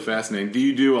that's really fascinating. Do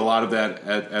you do a lot of that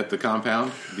at the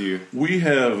compound? We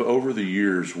have over the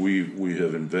years. We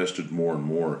have invested more and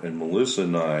more. And Melissa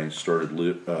and I started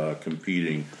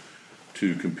competing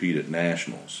at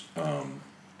nationals,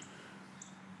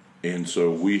 and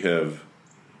so we have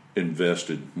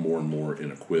invested more and more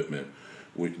in equipment.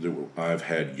 I've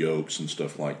had yokes and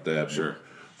stuff like that. Sure.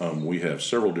 We have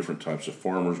several different types of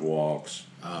farmers walks.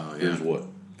 Oh, yeah. There's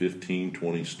 15,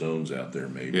 20 stones out there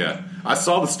maybe. Yeah. I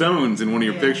saw the stones in one of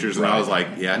your pictures, and I was like,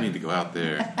 yeah, I need to go out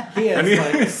there. He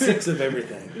has 6 of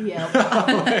everything.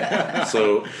 Yeah.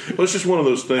 So it's just one of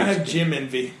those things. I have gym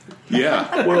envy.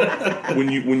 Yeah. Well,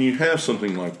 when you have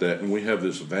something like that, and we have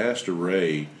this vast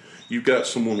array, you've got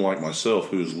someone like myself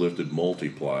who has lifted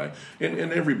multiply,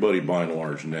 and everybody by and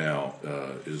large now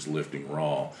is lifting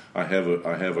raw. I have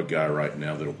a guy right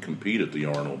now that'll compete at the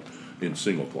Arnold in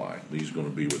single ply. He's going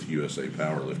to be with USA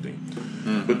Powerlifting.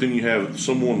 Mm-hmm. But then you have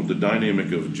someone with the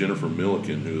dynamic of Jennifer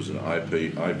Milliken, who is an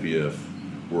IPF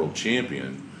world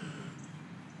champion.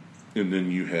 And then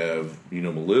you have,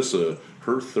 Melissa,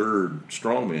 her third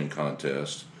strongman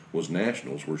contest was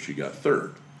nationals where she got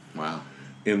third. Wow.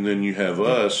 And then you have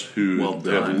us who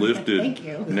have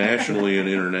lifted nationally and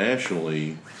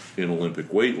internationally in Olympic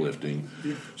weightlifting.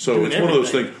 So it's one of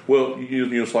those things. Well,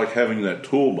 it's like having that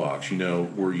toolbox,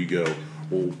 where you go,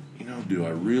 well, do I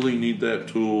really need that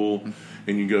tool?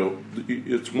 And you go,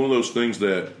 it's one of those things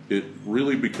that it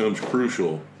really becomes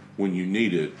crucial when you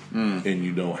need it and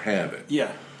you don't have it.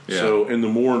 Yeah. So, and the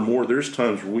more and more, there's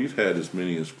times where we've had as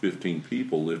many as 15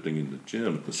 people lifting in the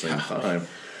gym at the same time.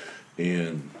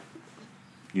 And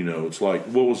it's like,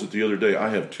 what was it the other day? I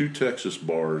have 2 Texas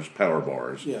bars, power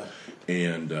bars,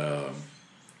 and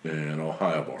an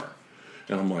Ohio bar.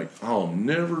 And I'm like, I'll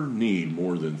never need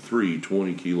more than 3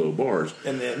 20-kilo bars.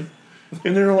 And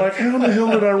they're like, how in the hell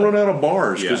did I run out of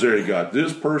bars? Because they got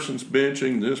this person's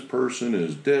benching, this person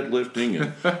is deadlifting,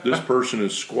 and this person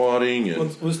is squatting. And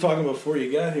I was talking before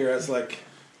you got here. I was like,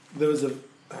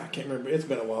 I can't remember. It's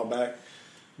been a while back.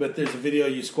 But there's a video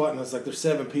of you squatting. I was like, there's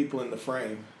 7 people in the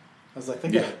frame. I was like, they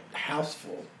got a house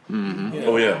full. Mm-hmm.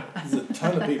 Oh, yeah. There's a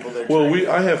ton of people there. Well,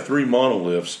 I have 3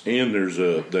 monoliths, and there's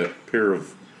that pair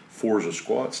of Forza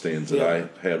squat stands that I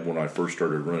had when I first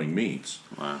started running meets.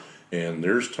 Wow. And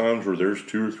there's times where there's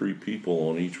 2 or 3 people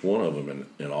on each one of them,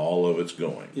 and all of it's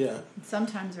going. Yeah.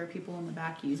 Sometimes there are people in the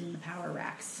back using the power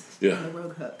racks. Yeah. And the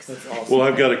Rogue hooks. That's awesome. Well,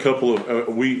 I've got a couple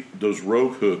of those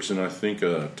Rogue hooks, and I think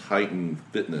Titan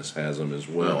Fitness has them as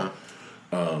well.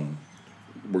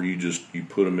 Where you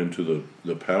put them into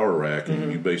the power rack,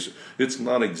 and you it's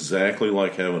not exactly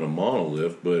like having a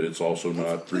monolift, but it's also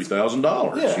not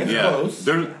 $3,000. Yeah, close.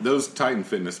 Those Titan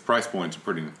Fitness price points are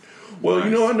pretty. Well, nice.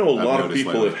 I know a I've lot of noticed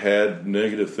people lately. have had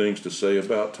negative things to say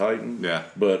about Titan. Yeah.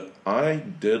 But I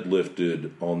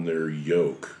deadlifted on their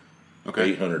yoke,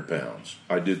 800 pounds.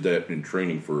 I did that in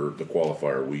training for the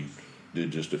qualifier we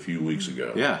did just a few weeks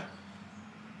ago. Yeah.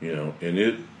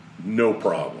 And no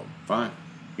problem. Fine.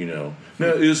 Now,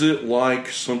 is it like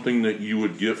something that you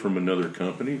would get from another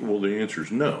company? Well, the answer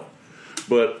is no.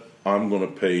 But I'm going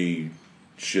to pay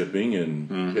shipping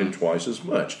and twice as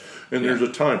much. And there's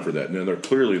a time for that. Now,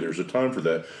 there's a time for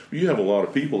that. You have a lot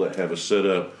of people that have a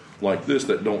setup like this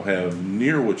that don't have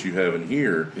near what you have in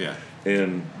here. Yeah.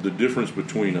 And the difference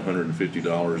between $150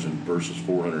 versus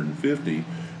 $450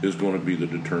 is going to be the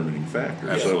determining factor.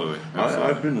 Absolutely. So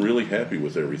I've been really happy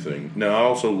with everything. Now, I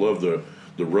also love the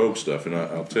Rogue stuff, and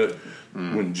I'll tell you,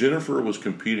 when Jennifer was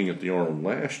competing at the Arnold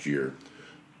last year,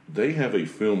 they have a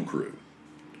film crew.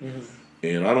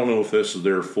 And I don't know if this is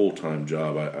their full-time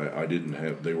job. I didn't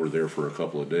have. They were there for a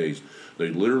couple of days. They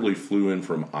literally flew in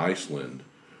from Iceland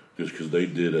just because they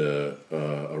did a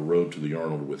road to the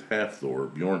Arnold with Hafthor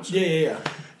Bjornsson. Yeah.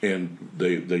 And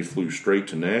they flew straight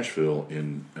to Nashville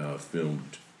and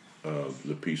filmed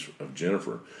the piece of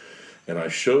Jennifer. And I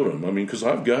showed them. Because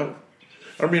I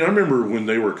remember when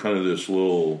they were kind of this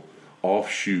little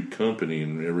offshoot company,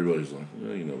 and everybody's like,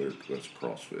 well, that's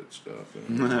CrossFit stuff.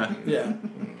 And, Yeah.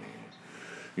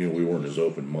 We weren't as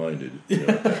open-minded.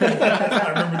 I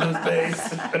remember those days.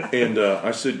 And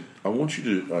I said, I want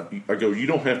you to, you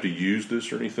don't have to use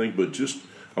this or anything, but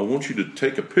I want you to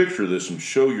take a picture of this and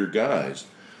show your guys.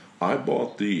 I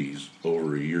bought these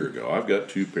over a year ago. I've got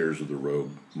 2 pairs of the Rogue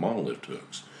monolift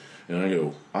hooks. And I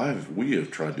go, we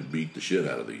have tried to beat the shit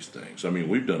out of these things.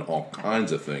 We've done all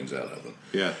kinds of things out of them.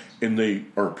 Yeah. And they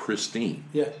are pristine.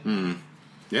 Yeah.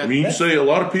 Yeah. You say a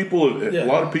lot of people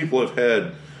have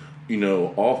had,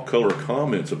 off-color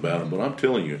comments about them, but I'm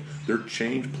telling you, their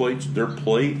change plates, their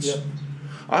plates. Yep.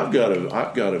 I've got a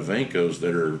Vankos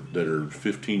that are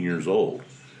 15 years old,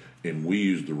 and we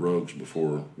used the Rogues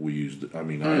before we used.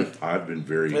 I've been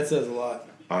very. That says a lot.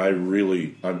 I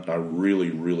really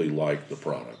like the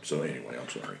product. So anyway, I'm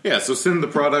sorry. Yeah, so send the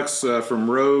products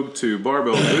from Rogue to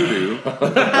Barbell Voodoo.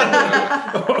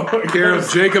 Care of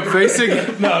Jacob Facing.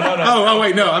 No. Oh,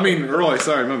 wait, no. Roy.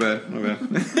 Sorry, my bad.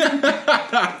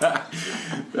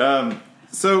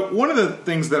 So one of the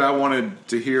things that I wanted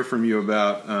to hear from you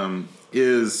about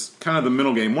is kind of the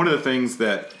mental game. One of the things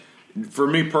that, for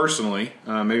me personally,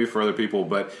 maybe for other people,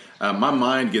 but my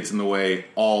mind gets in the way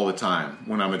all the time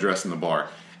when I'm addressing the bar.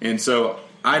 And so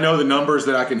I know the numbers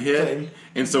that I can hit, Same.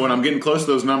 and so when I'm getting close to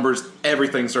those numbers,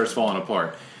 everything starts falling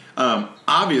apart.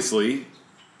 Obviously,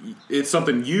 it's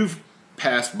something you've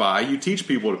passed by. You teach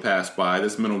people to pass by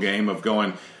this mental game of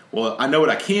going, well, I know what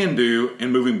I can do,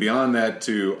 and moving beyond that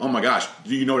to, oh my gosh,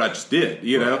 do you know what I just did?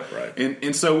 Right.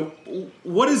 And so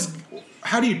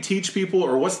how do you teach people,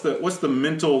 or what's the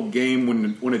mental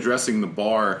game when addressing the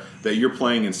bar that you're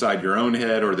playing inside your own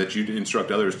head, or that you instruct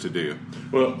others to do?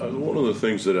 Well, one of the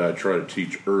things that I try to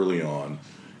teach early on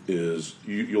is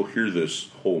you'll hear this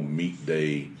whole meat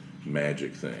day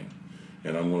magic thing.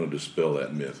 And I'm going to dispel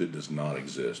that myth. It does not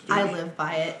exist. I live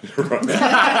by it. Right.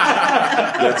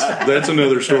 That's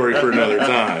another story for another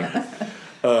time.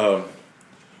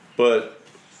 But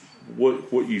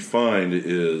what you find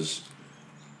is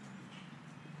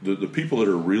the people that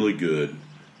are really good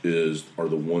are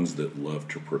the ones that love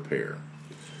to prepare.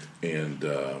 And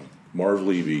Marv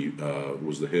Levy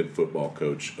was the head football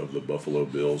coach of the Buffalo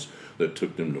Bills that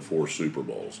took them to 4 Super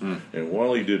Bowls. And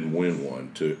while he didn't win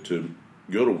one, to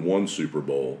go to 1 Super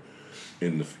Bowl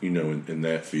in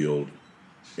that field,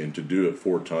 and to do it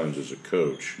 4 times as a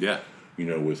coach,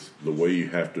 with the way you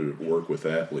have to work with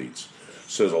athletes,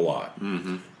 says a lot.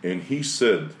 Mm-hmm. And he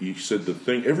said the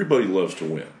thing, everybody loves to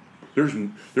win.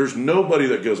 There's nobody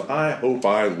that goes, I hope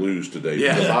I lose today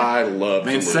because I love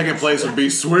to lose. Second place would be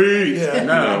sweet. Yeah.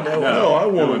 No, I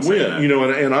want to win.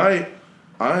 And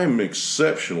I'm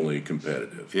exceptionally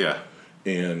competitive. Yeah.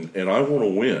 and I want to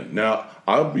win. Now,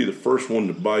 I'll be the first one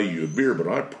to buy you a beer, but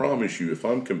I promise you, if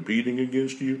I'm competing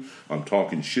against you, I'm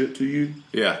talking shit to you.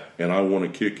 Yeah. And I want to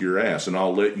kick your ass, and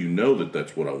I'll let you know that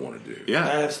that's what I want to do. Yeah.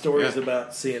 I have stories Yeah.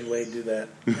 about seeing Wade do that.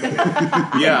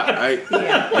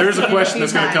 There's a question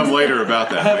that's going to come later about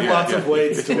that. I have Yeah, lots yeah. of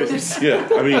Wade stories. Yeah,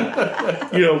 I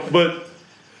mean, but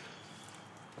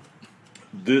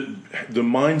the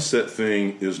mindset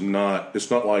thing is not.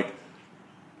 It's not like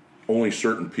only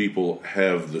certain people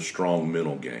have the strong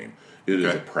mental game. It is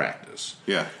Okay. a practice.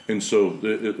 Yeah. And so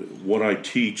what I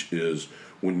teach is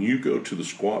when you go to the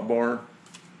squat bar,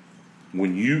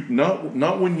 when you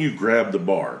not when you grab the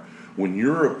bar, when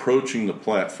you're approaching the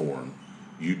platform,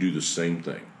 you do the same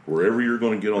thing. Wherever you're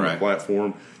going to get on Right. the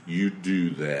platform, you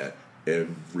do that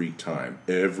every time,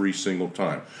 every single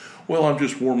time. Well, I'm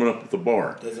just warming up at the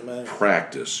bar. Doesn't matter.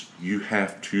 Practice. You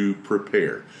have to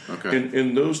prepare. Okay.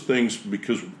 And those things,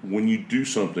 because when you do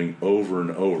something over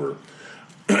and over,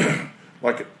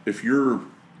 like if you're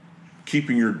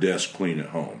keeping your desk clean at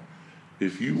home,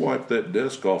 if you wipe that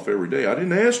desk off every day, I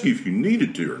didn't ask you if you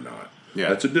needed to or not. Yeah.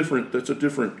 That's a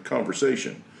different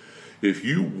conversation. If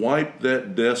you wipe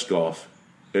that desk off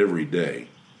every day,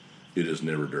 it is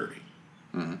never dirty.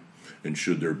 Mm-hmm. And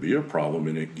should there be a problem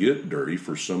and it get dirty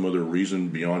for some other reason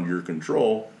beyond your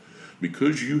control,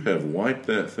 because you have wiped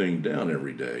that thing down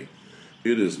every day,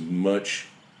 it is much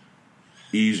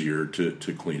easier to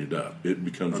clean it up. It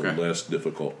becomes a Okay. less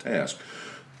difficult task.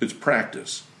 It's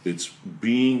practice. It's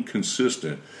being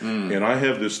consistent. And I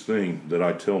have this thing that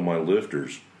I tell my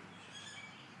lifters: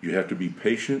 you have to be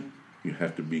patient, you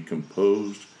have to be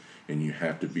composed, and you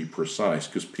have to be precise,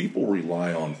 because people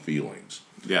rely on feelings.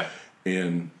 Yeah.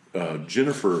 And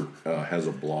Jennifer has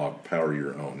a blog, Power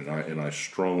Your Own, and I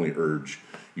strongly urge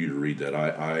you to read that.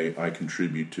 I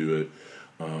contribute to it.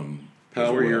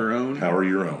 Power Your Own? Power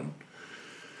Your Own.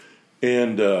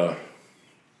 And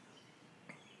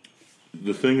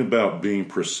the thing about being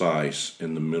precise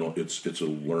in the middle, it's a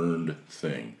learned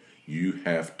thing. You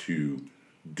have to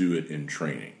do it in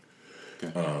training.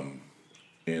 Okay.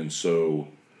 And so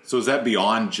So is that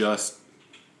beyond just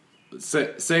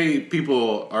say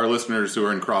people, our listeners who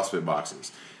are in CrossFit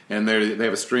boxes, and they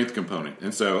have a strength component,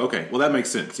 and so okay, well that makes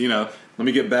sense. Let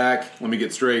me get back, let me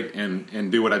get straight,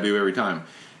 and do what I do every time.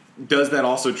 Does that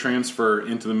also transfer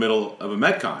into the middle of a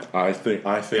Metcon? I think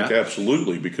Yeah.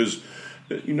 absolutely, because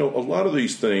a lot of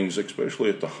these things, especially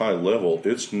at the high level,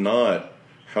 it's not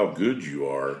how good you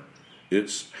are,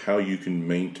 it's how you can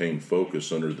maintain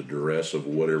focus under the duress of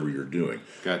whatever you're doing.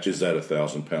 Gotcha. Is that a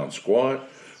 1,000-pound squat,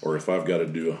 or if I've got to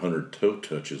do 100 toe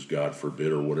touches, God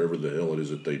forbid, or whatever the hell it is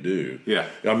that they do? Yeah.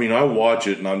 I mean, I watch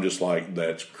it and I'm just like,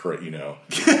 that's crazy.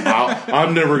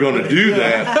 I'm never going to do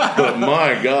that, but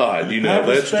my God, I have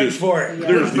that's respect just for it.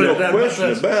 there's Put it no down,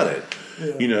 question that's- about it.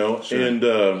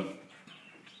 And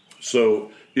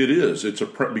so it is. It's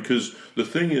because the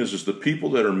thing is the people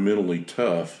that are mentally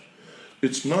tough,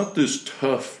 it's not this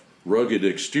tough, rugged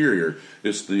exterior.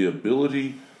 It's the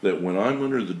ability that when I'm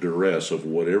under the duress of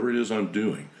whatever it is I'm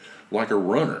doing, like a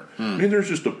runner. I mean, there's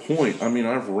just a point. I mean,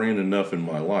 I've ran enough in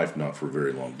my life, not for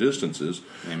very long distances,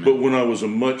 but when I was a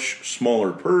much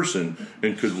smaller person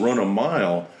and could run a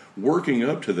mile, working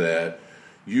up to that,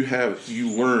 you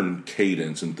learn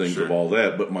cadence and things Sure. of all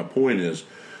that. But my point is,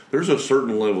 there's a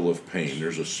certain level of pain.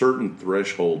 There's a certain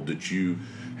threshold that you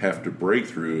have to break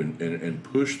through and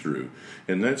push through.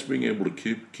 And that's being able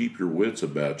to keep your wits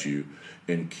about you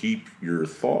and keep your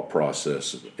thought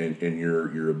process and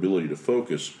your ability to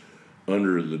focus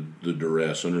under the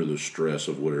duress, under the stress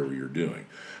of whatever you're doing.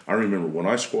 I remember when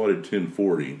I squatted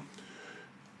 1040,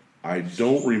 I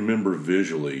don't remember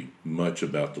visually much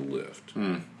about the lift.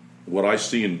 What I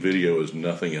see in video is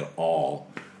nothing at all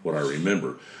what I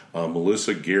remember.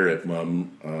 Melissa Garrett,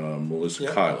 Melissa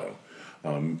Yep.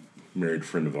 Kylo, married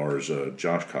friend of ours,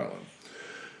 Josh Kylo,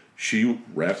 she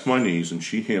wrapped my knees and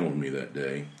she handled me that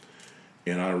day.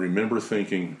 And I remember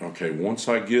thinking, okay, once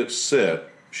I get set,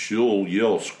 she'll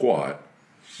yell squat,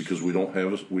 because we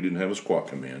didn't have a squat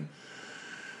command.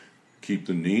 Keep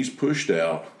the knees pushed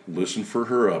out, listen for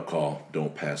her up call,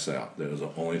 don't pass out. That was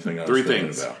the only thing I was Three thinking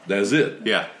things. about. That's it.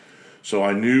 Yeah. So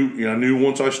I knew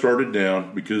once I started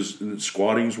down, because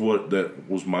squatting's that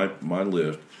was my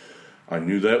lift. I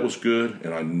knew that was good,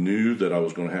 and I knew that I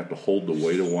was going to have to hold the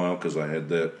weight a while because I had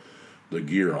the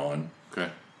gear on. Okay.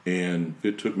 And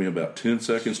it took me about 10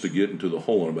 seconds to get into the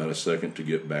hole and about a second to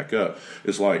get back up.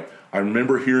 It's like I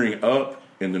remember hearing up,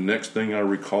 and the next thing I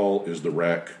recall is the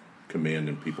rack command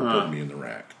and people put me in the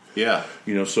rack. Yeah.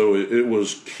 So it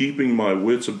was keeping my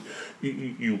wits.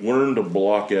 You learn to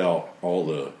block out all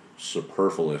the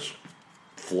superfluous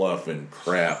fluff and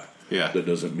crap Yeah. that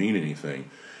doesn't mean anything.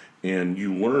 And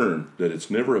you learn that it's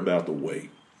never about the weight.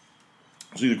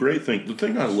 See, the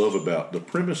thing I love about the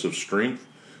premise of strength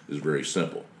is very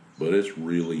simple, but it's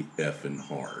really effing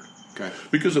hard. Okay.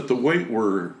 Because if the weight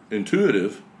were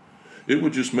intuitive, it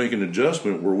would just make an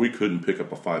adjustment where we couldn't pick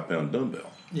up a 5-pound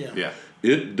dumbbell. Yeah.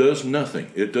 It does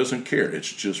nothing. It doesn't care.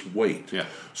 It's just weight. Yeah.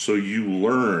 So you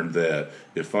learn that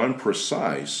if I'm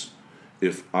precise,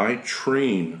 if I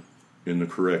train in the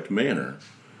correct manner,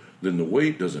 then the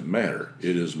weight doesn't matter.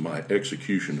 It is my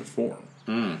execution of form.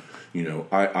 You know,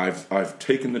 I've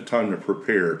taken the time to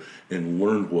prepare and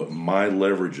learned what my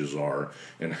leverages are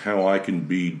and how I can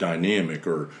be dynamic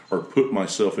or put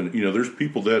myself in. You know, there's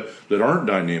people that aren't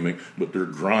dynamic, but they're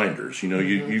grinders. You know,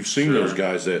 you've seen those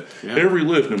guys that every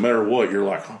lift, no matter what, you're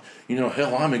like, oh, you know,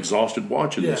 hell, I'm exhausted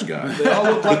watching this guy. They all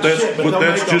look like shit, but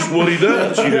that's just what he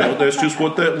does. You know, that's just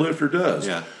what that lifter does.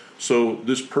 Yeah. So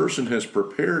this person has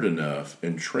prepared enough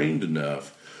and trained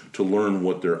enough to learn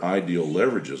what their ideal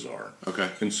leverages are. Okay.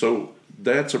 And so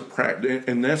that's a practice,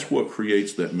 and that's what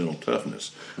creates that mental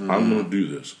toughness. I'm going to do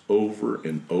this over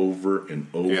and over and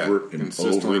over and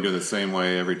consistently over. do the same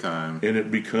way every time. And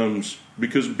it becomes,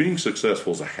 because being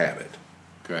successful is a habit.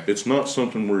 Okay. It's not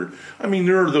something where, I mean,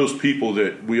 there are those people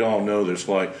that we all know that's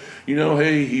like, you know,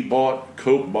 hey, he bought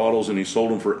Coke bottles and he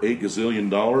sold them for $8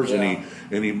 gazillion,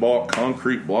 and he bought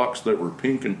concrete blocks that were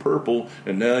pink and purple,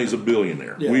 and now he's a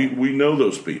billionaire. Yeah. We know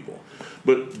those people.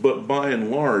 But by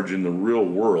and large, in the real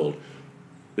world,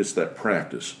 it's that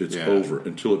practice. It's over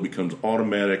until it becomes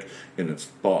automatic and it's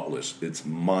thoughtless. It's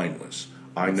mindless.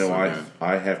 I know so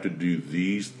I have to do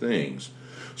these things.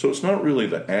 So it's not really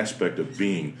the aspect of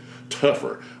being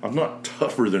tougher. I'm not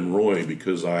tougher than Roy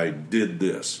because I did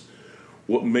this.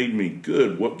 What made me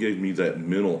good, what gave me that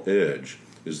mental edge,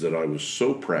 is that I was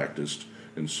so practiced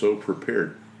and so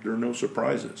prepared. There are no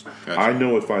surprises. Gotcha. I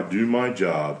know if I do my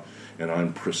job and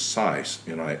I'm precise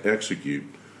and I execute,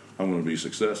 I'm going to be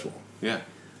successful. Yeah.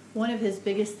 One of his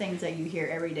biggest things that you hear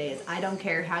every day is, I don't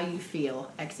care how you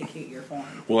feel, execute your form.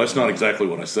 Well, that's not exactly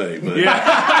what I say, but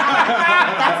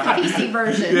That's the PC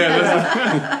version.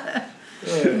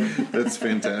 That's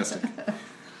fantastic.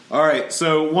 All right,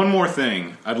 so one more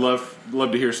thing. I'd love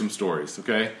to hear some stories,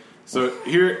 okay? So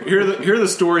here are the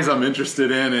stories I'm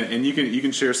interested in, and you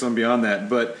can share some beyond that.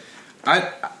 But time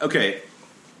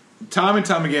and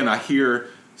time again, I hear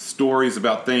stories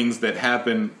about things that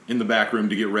happen in the back room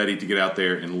to get ready to get out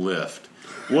there and lift.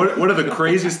 What are the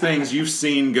craziest things you've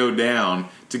seen go down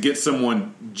to get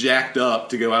someone jacked up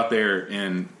to go out there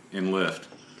and lift?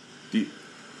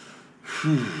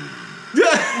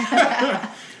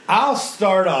 I'll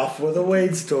start off with a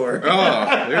Wade story.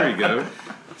 Oh, there you go.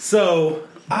 So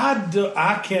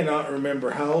I cannot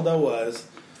remember how old I was,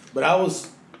 but I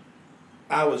was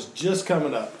just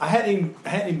coming up. I hadn't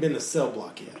even been to cell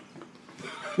block yet.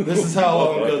 This is how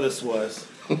long ago this was.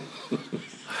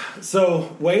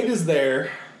 So Wade is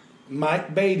there,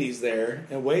 Mike Beatty's there,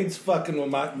 and Wade's fucking with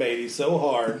Mike Beatty so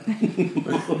hard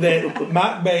that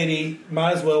Mike Beatty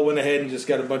might as well went ahead and just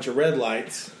got a bunch of red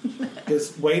lights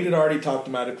because Wade had already talked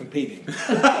him out of competing.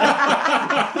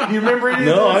 You remember any of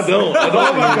this? no, I don't.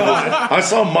 Oh my God. I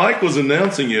saw Mike was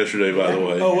announcing yesterday, by the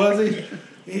way. Oh, was he?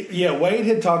 Yeah, Wade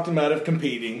had talked him out of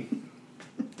competing.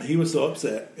 He was so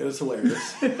upset. It was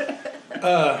hilarious.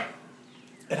 And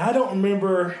I don't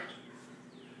remember.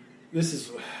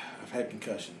 I've had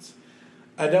concussions.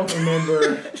 I don't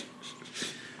remember.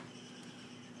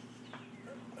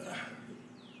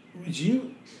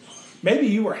 Maybe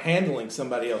you were handling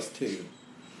somebody else too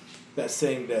that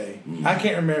same day. I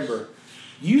can't remember.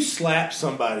 You slapped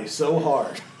somebody so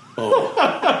hard.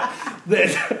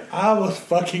 That I was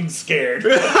fucking scared.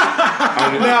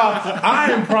 Now,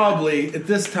 I am probably, at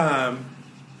this time,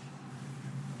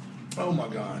 oh my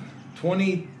God,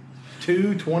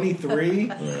 22, 23.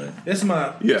 This is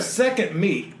my second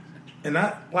meet. And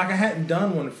I hadn't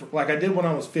done one, like I did when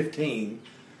I was 15.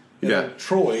 Old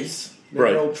Troy's.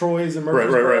 Remember old Troy's in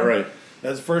Murfreesboro? Right. That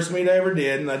was the first meet I ever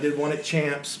did, and I did one at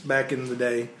Champs back in the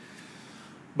day.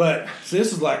 But, so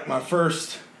this is like my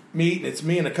first meet, and it's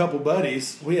me and a couple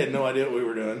buddies. We had no idea what we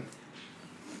were doing.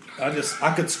 I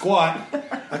could squat.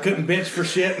 I couldn't bench for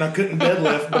shit, and I couldn't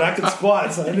deadlift, but I could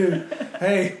squat, so I knew,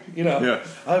 hey,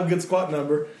 I have a good squat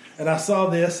number. And I saw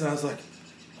this, and I was like,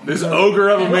 this ogre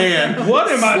of a man. What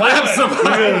am I doing?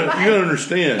 You gotta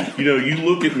understand. You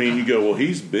look at me and you go, well,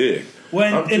 he's big.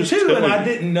 I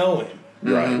didn't know him.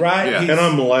 Right? Yeah. He's- And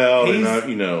I'm loud,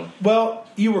 and Well,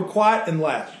 you were quiet and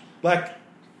loud. Like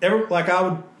I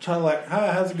would try to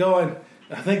hi, how's it going?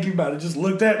 I think you might have just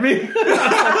looked at me.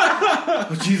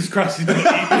 Oh, Jesus Christ, he's going to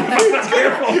eat me.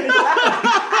 Careful.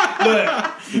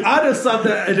 I just thought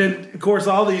that, and then of course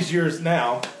all these years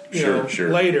now, Sure.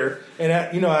 later, and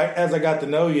as I got to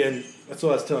know you, and that's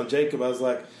what I was telling Jacob. I was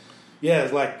like, yeah,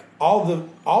 it's like all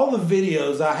the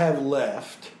videos I have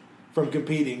left from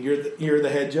competing. You're the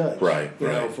head judge, Right? You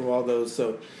know, from all those.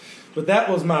 So, but that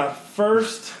was my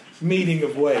first meeting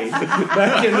of Wade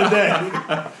back in the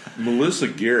day. Melissa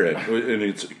Garrett, and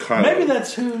it's kind of Maybe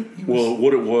that's who. Well,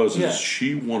 what it was Yeah. is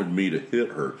she wanted me to hit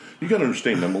her. You got to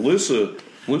understand now, Melissa's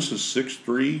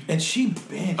 6'3", And she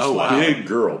benched. Oh, wow. big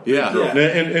girl, Yeah. girl. Yeah.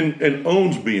 And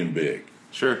owns being big.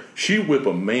 Sure. She whip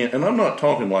a man, and I'm not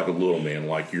talking like a little man,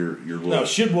 like your little. No,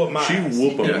 she'd whoop my She ass.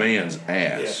 whoop a Yeah. man's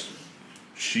ass.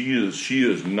 She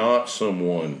is not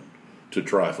someone to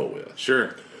trifle with.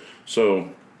 Sure. So,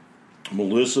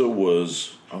 Melissa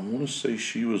was, I want to say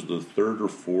she was the third or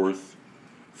fourth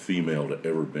female to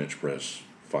ever bench press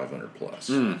 500 plus.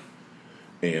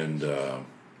 And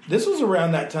This was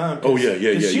around that time. Oh,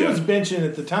 yeah. She was benching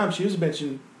at the time. She was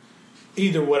benching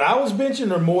either what I was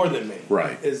benching or more than me.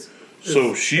 Right. at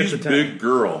so she's the a time. big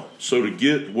girl. So to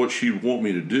get what she'd want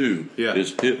me to do Yeah.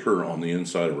 is hit her on the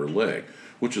inside of her leg,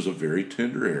 which is a very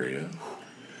tender area.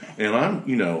 And I'm,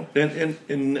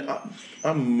 and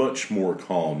I'm much more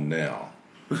calm now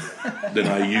than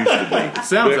I used to be.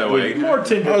 Sounds that way. More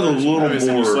tender. I was a little I haven't seen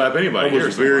you more. slap anybody I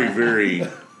was here, so- very.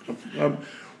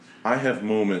 I have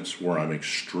moments where I'm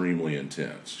extremely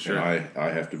intense, Sure. and I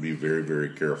have to be very, very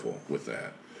careful with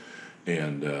that.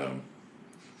 And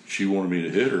she wanted me to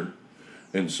hit her,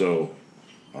 and so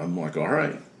I'm like, all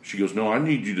right. She goes, no, I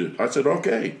need you to. I said,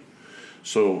 okay.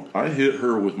 So I hit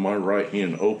her with my right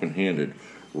hand, open-handed,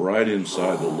 right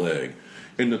inside the leg.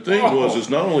 And the thing is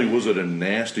not only was it a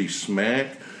nasty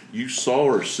smack, you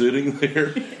saw her sitting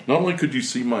there. Not only could you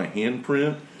see my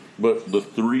handprint, but the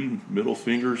three middle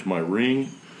fingers, my ring,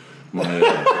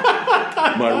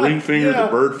 my ring finger, the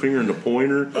bird finger, and the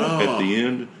pointer. At the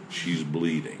end, she's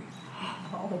bleeding.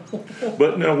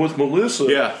 But now with Melissa,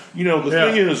 Yeah. the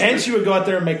thing is, And she would go out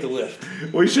there and make the lift.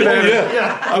 We should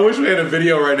have. I wish we had a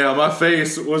video right now. My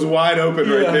face was wide open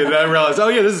right Yeah. there, and I realized,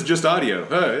 this is just audio.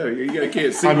 You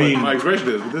can't see I what mean- my expression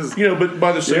is. But this is but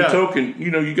by the same Yeah. token,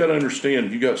 you got to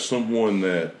understand, you got someone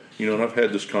that, and I've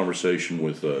had this conversation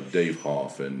with Dave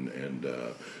Hoff and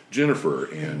Jennifer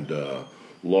and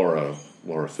Laura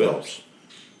Phelps,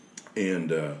 and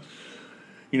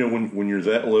when you're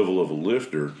that level of a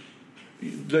lifter,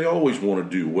 they always want to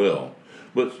do well,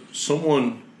 but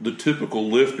the typical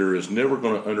lifter is never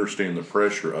going to understand the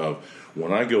pressure of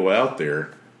when I go out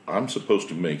there, I'm supposed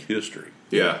to make history.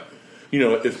 yeah.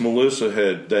 If Melissa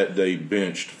had that day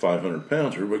benched 500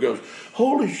 pounds, everybody goes,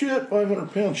 holy shit,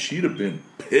 500 pounds. She'd have been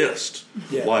pissed.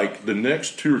 Yeah. Like the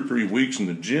next 2 or 3 weeks in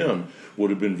the gym would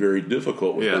have been very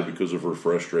difficult with her because of her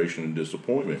frustration and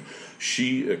disappointment.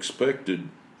 She expected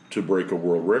to break a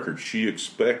world record. She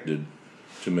expected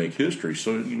to make history.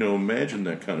 So, imagine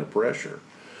that kind of pressure.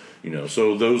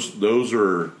 So those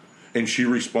are, and she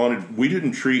responded, we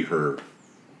didn't treat her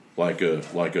like a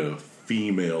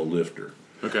female lifter.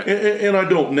 Okay. And I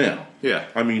don't now. Yeah.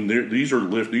 I mean, these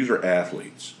are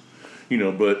athletes,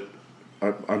 but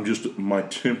I'm just, my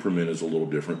temperament is a little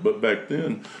different. But back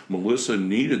then, Melissa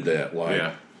needed that.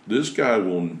 Like, this guy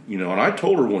will, and I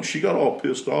told her once, she got all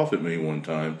pissed off at me one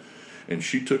time, and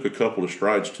she took a couple of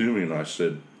strides to me, and I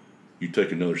said, you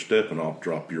take another step and I'll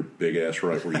drop your big ass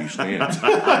right where you stand.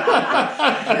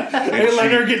 Hey,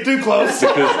 let her get too close.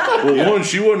 Because, one,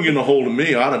 she wasn't getting a hold of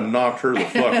me. I'd have knocked her the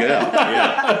fuck out.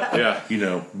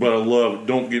 Yeah. But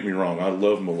don't get me wrong, I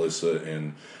love Melissa,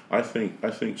 and I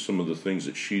think some of the things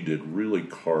that she did really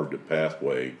carved a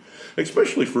pathway,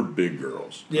 especially for big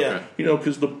girls. Yeah.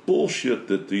 Because the bullshit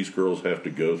that these girls have to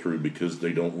go through because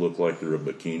they don't look like they're a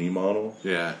bikini model.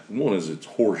 Yeah. One is it's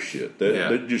horse shit.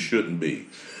 That just shouldn't be.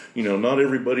 Not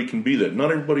everybody can be that.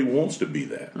 Not everybody wants to be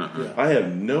that. I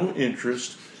have no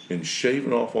interest in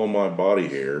shaving off all my body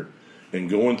hair and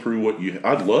going through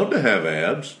I'd love to have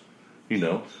abs,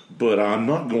 but I'm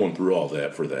not going through all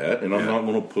that for that, and I'm not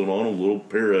going to put on a little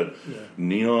pair of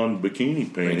neon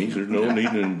bikini panties. There's no need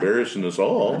in embarrassing us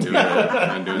all,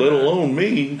 let alone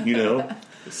me,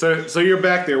 So you're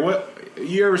back there. What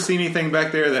you ever seen anything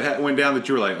back there that went down that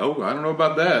you were like, oh, I don't know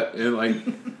about that, and like.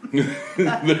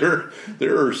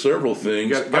 There are several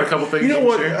things. Got a couple things. You know you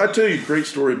what? can share? I'll tell you a great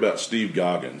story about Steve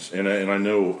Goggins, and I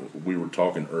know we were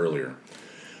talking earlier.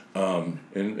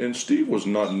 And Steve was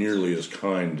not nearly as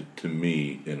kind to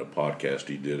me in a podcast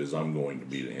he did as I'm going to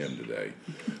be to him today.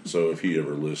 So if he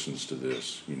ever listens to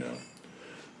this,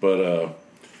 But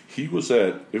it was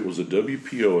a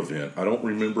WPO event. I don't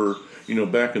remember,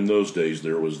 back in those days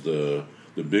there was the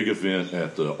the big event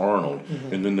at the Arnold,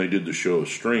 and then they did the show of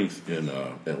strength in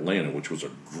Atlanta, which was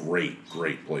a great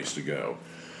place to go.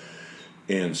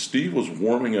 And Steve was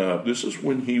warming up. This is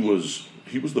when he was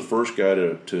the first guy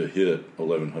to hit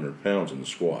 1,100 pounds in the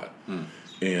squat.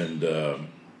 And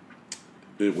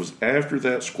it was after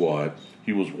that squat,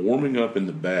 he was warming up in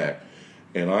the back,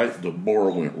 and the bar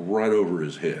went right over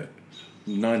his head.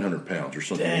 900 pounds or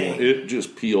something more. It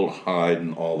just peeled hide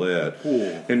and all that.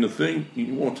 Cool. And the thing,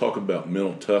 you want to talk about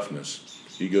mental toughness.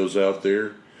 He goes out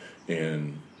there,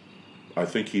 and I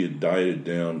think he had dieted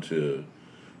down to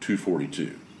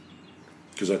 242.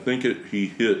 Because I think he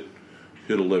hit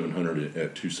 1,100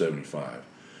 at 275.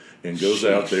 And goes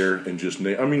out there and just,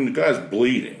 I mean, the guy's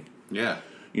bleeding. Yeah.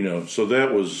 So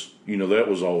that was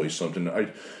always something.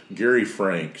 Gary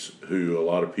Franks, who a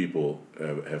lot of people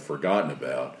have forgotten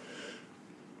about,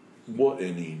 what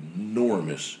an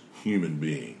enormous human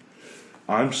being.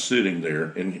 I'm sitting there,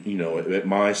 and at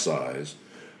my size,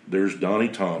 there's Donnie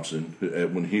Thompson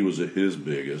when he was at his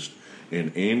biggest,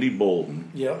 and Andy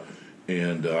Bolton. Yep.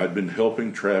 And I'd been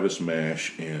helping Travis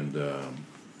Mash and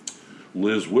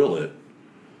Liz Willett,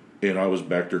 and I was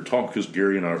back there talking because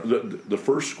Gary and I, the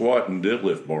first squat and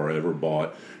deadlift bar I ever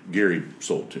bought, Gary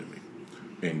sold to me.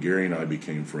 And Gary and I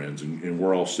became friends, and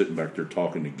we're all sitting back there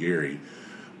talking to Gary.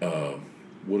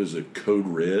 What is it, Code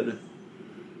Red?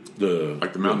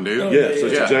 Like the Mountain Dew? Yes,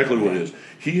 that's exactly what it is.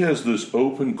 He has this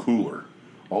open cooler,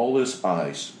 all this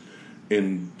ice,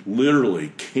 and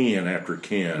literally can after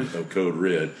can of Code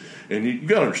Red. And you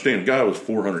got to understand, the guy was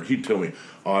 400. He'd tell me,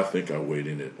 I think I weighed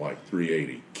in at like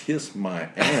 380. Kiss my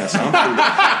ass.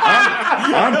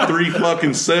 I'm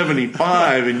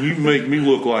 375, and you make me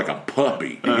look like a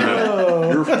puppy.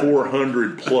 You're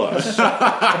 400 plus.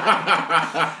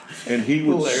 And he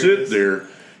would sit there,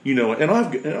 and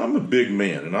I'm a big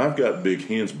man, and I've got big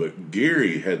hands, but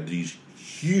Gary had these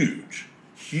huge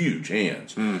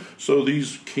hands. So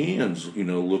these cans,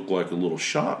 look like a little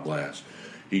shot glass.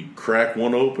 He'd crack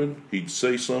one open, he'd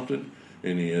say something,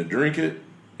 and he'd drink it,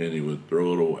 and he would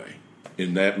throw it away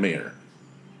in that manner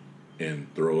and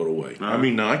throw it away. I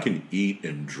mean, I can eat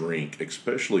and drink,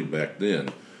 especially back then.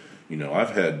 I've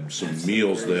had some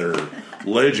meals that are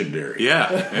legendary.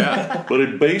 Yeah. But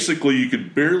it basically, you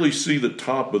could barely see the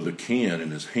top of the can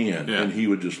in his hand, and he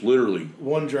would just literally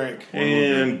one drink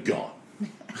and gone.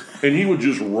 And he would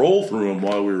just roll through them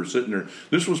while we were sitting there.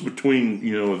 This was between,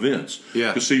 events. Yeah.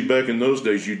 Because, see, back in those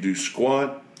days, you'd do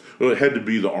squat. Well, it had to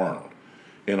be the Arnold.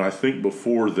 And I think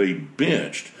before they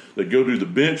benched, they'd go do the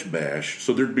bench bash.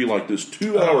 So there'd be like this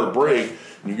 2-hour break.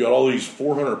 And you got all these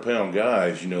 400-pound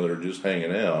guys, that are just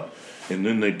hanging out. And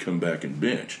then they'd come back and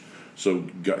bench. So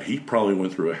he probably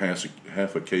went through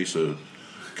half a case of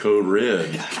Code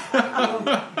Red.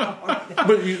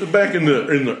 But back in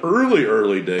the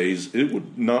early days, it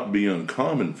would not be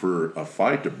uncommon for a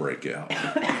fight to break out.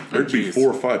 There'd be 4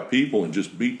 or 5 people and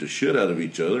just beat the shit out of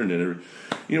each other, and then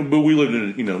but we lived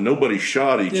in nobody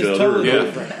shot each other. Totally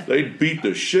They'd beat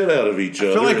the shit out of each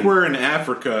other. I feel like we're in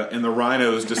Africa and the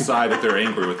rhinos decide that they're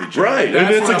angry with each other. Right,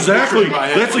 and that's exactly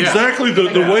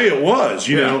the way it was,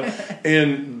 know.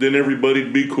 And then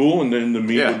everybody'd be cool, and then the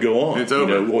meet would go on. It's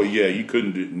over. You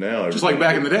couldn't do it now. Just like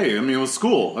back in the day. I mean, it was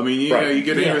school. I mean, you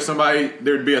get angry with somebody,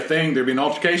 there'd be a thing, there'd be an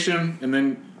altercation, and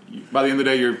then by the end of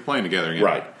the day, you're playing together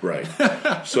again. Right.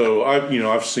 So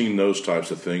I've seen those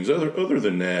types of things. Other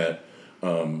than that, I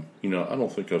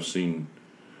don't think I've seen.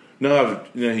 No,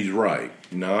 he's right.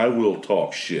 Now I will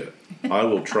talk shit. I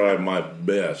will try my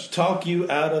best. Talk you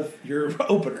out of your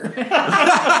opener.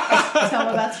 Tell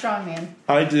them about strongman.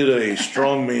 I did a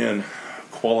strongman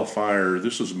qualifier.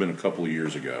 This has been a couple of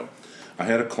years ago. I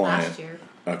had a client. Last year.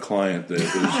 A client that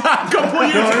was A couple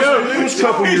years ago. It was a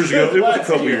couple years ago. It was a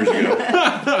couple years ago.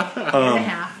 And a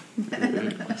half.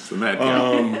 It's the mad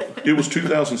cow. It was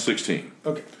 2016.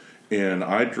 Okay. And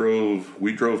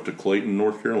we drove to Clayton,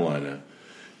 North Carolina,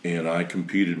 and I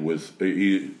competed with,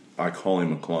 I call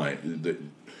him a client.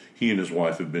 He and his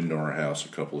wife have been to our house a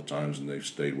couple of times, and they've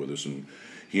stayed with us, and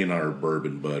he and I are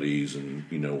bourbon buddies, and,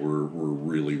 we're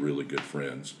really, really good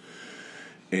friends.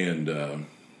 And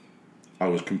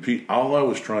all I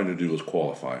was trying to do was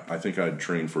qualify. I think I'd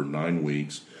trained for 9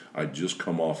 weeks. I'd just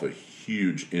come off a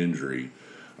huge injury,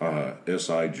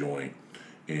 SI joint,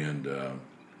 and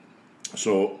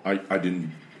so I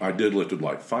deadlifted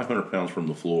like 500 pounds from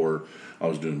the floor. I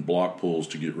was doing block pulls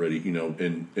to get ready,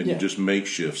 and just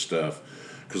makeshift stuff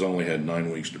because I only had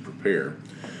 9 weeks to prepare.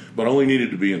 But I only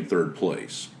needed to be in third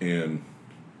place, and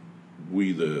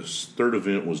the third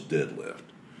event was deadlift.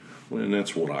 Well, and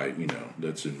that's what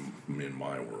that's in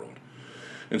my world.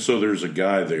 And so there's a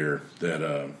guy there that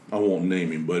I won't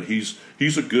name him, but he's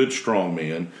a good strong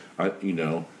man.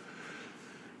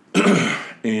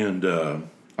 And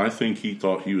I think he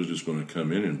thought he was just going to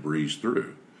come in and breeze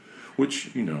through,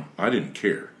 which I didn't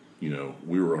care.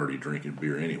 We were already drinking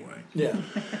beer anyway. Yeah.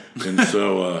 And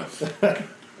so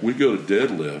we go to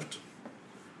deadlift,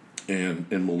 and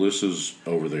Melissa's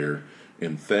over there,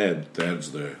 and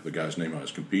Thad's the guy's name I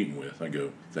was competing with. I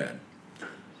go, Thad,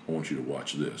 I want you to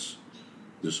watch this.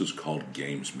 This is called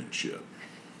gamesmanship.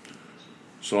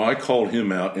 So I called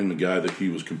him out and the guy that he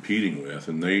was competing with,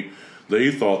 and they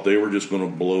thought they were just going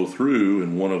to blow through,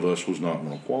 and one of us was not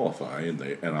going to qualify,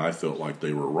 and I felt like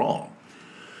they were wrong.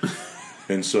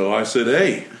 And so I said,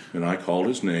 hey, and I called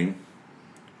his name.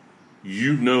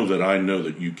 You know that I know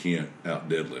that you can't out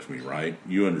deadlift me, right?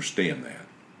 You understand that.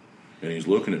 And he's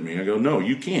looking at me. I go, no,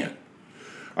 you can't.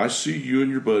 I see you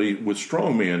and your buddy with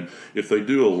strongman. If they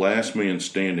do a last man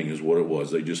standing is what it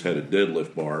was. They just had a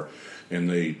deadlift bar, and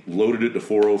they loaded it to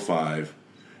 405,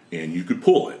 and you could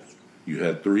pull it. You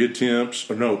had 3 attempts.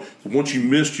 Or no, once you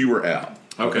missed, you were out.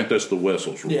 Okay. I think that's the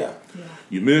Wessels rule. Yeah.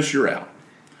 You miss, you're out.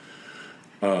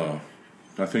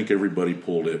 I think everybody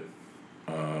pulled it.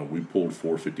 We pulled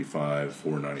 455,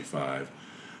 495,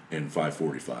 and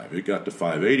 545. It got to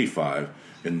 585,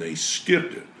 and they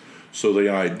skipped it. So the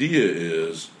idea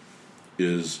is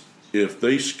if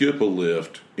they skip a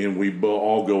lift and we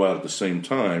all go out at the same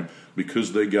time,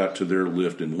 because they got to their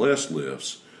lift in less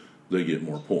lifts, they get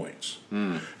more points.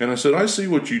 And I said, I see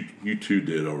what you two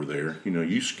did over there.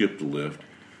 You skipped a lift,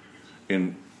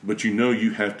 but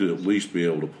you have to at least be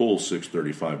able to pull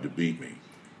 635 to beat me.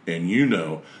 And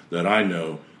that I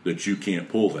know that you can't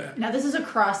pull that. Now this is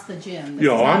across the gym.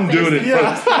 I'm doing it.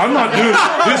 I'm not doing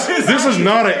it. This is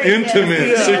not an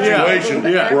intimate situation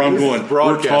where I'm going.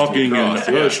 We're talking in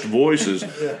hushed voices.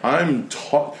 They're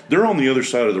on the other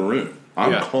side of the room.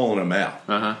 I'm calling them out.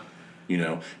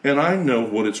 And I know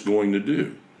what it's going to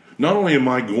do. Not only am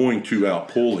I going to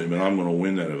outpull him and I'm going to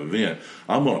win that event,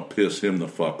 I'm going to piss him the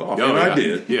fuck off. I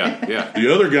did. Yeah.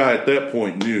 The other guy at that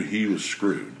point knew he was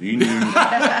screwed. He knew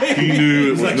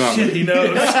it was not. Shit, he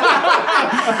knows.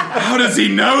 How does he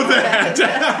know that?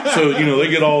 So, they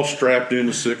get all strapped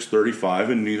into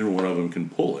 635 and neither one of them can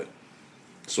pull it.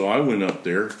 So I went up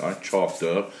there, I chalked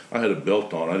up, I had a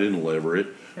belt on, I didn't lever it,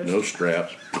 no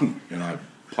straps, and I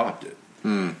popped it.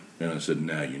 And I said,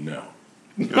 now you know.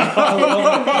 He comes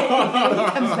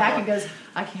back and goes,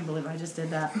 I can't believe I just did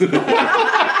that.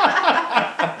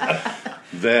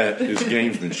 That is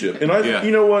gamesmanship. And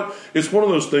you know what? It's one of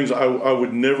those things I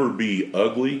would never be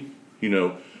ugly,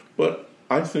 but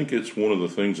I think it's one of the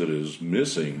things that is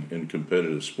missing in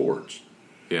competitive sports.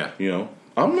 Yeah.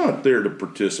 I'm not there to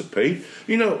participate.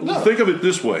 Think of it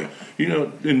this way.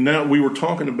 And now we were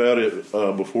talking about it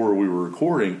before we were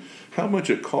recording, how much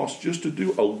it costs just to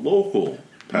do a local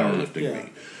powerlifting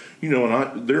meet.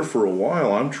 And there for a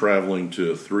while, I'm traveling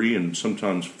to 3 and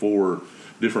sometimes 4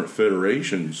 different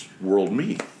federations world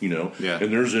meet, and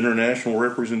there's international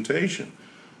representation.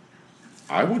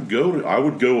 I would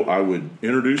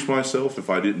introduce myself if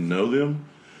I didn't know them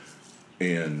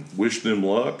and wish them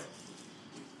luck,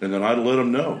 and then I'd let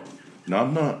them know.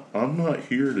 Now, I'm not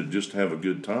here to just have a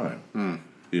good time.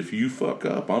 If you fuck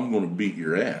up, I'm going to beat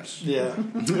your ass. Yeah.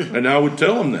 And I would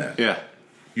tell them that. Yeah.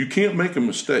 You can't make a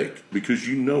mistake because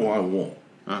I won't.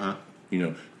 That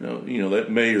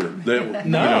may or that.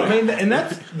 No, I mean, and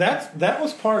that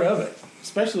was part of it.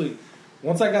 Especially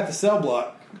once I got the cell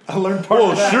block, I learned part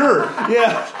of that. Sure.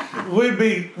 Yeah, we'd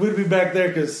be back there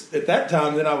because at that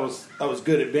time, then I was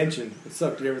good at benching. It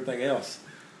sucked at everything else.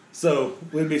 So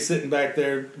we'd be sitting back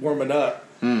there warming up.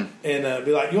 And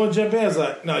be like, you want to jump in? I was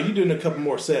like, no, you doing a couple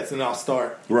more sets and I'll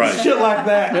start. Right. Shit like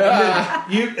that.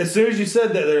 And then as soon as you said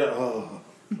that, they're like, oh.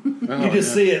 You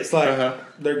just see it. It's like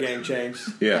their game changed.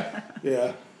 Yeah.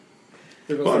 Yeah.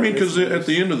 Well, I mean, because at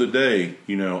the end of the day,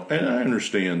 and I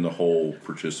understand the whole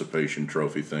participation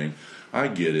trophy thing. I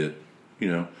get it,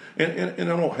 and I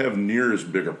don't have near as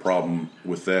big a problem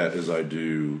with that as I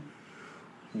do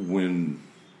when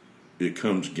it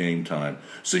comes game time.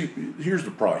 See, here's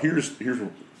the problem. Here's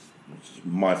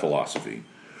my philosophy.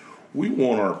 We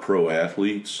want our pro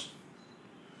athletes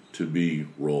to be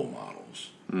role models.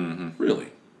 Really.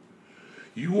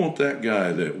 You want that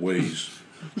guy that weighs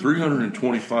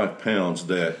 325 pounds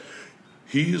that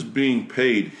he is being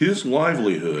paid his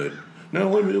livelihood. Now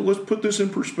let's put this in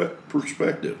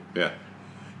perspective. Yeah.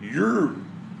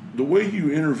 The way you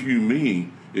interview me,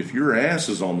 if your ass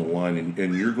is on the line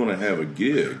and you're going to have a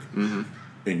gig and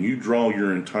you draw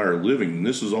your entire living and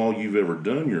this is all you've ever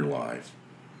done in your life,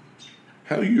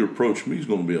 how you approach me is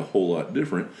going to be a whole lot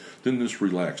different than this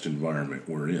relaxed environment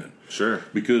we're in. Sure.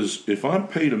 Because if I'm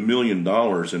paid $1 million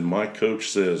and my coach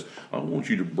says, I want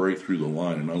you to break through the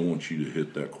line and I want you to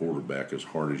hit that quarterback as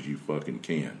hard as you fucking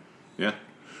can. Yeah.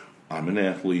 I'm an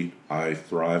athlete. I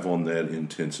thrive on that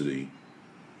intensity.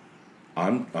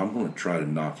 I'm going to try to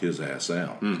knock his ass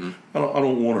out. Mm-hmm. I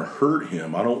don't want to hurt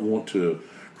him. I don't want to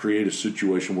create a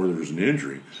situation where there's an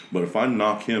injury. But if I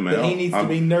knock him out, he needs to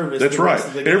be nervous. That's the rest right.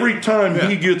 of the game. Every time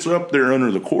he gets up there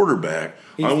under the quarterback,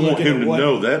 He's I want looking him at to what-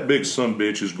 know that big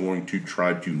sumbitch is going to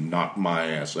try to knock my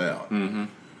ass out. Mm-hmm.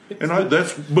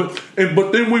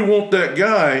 But then we want that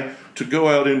guy to go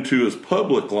out into his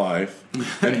public life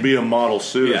and be a model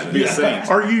citizen. Yeah, be a saint.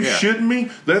 Are you Yeah. shitting me?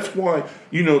 That's why,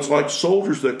 it's like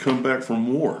soldiers that come back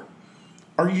from war.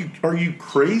 Are you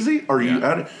crazy? Are you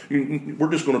Yeah.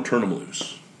 we're just going to turn them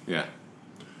loose. Yeah.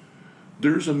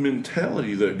 There's a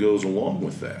mentality that goes along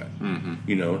with that.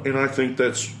 Mm-hmm. And I think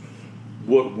that's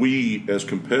what we as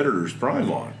competitors thrive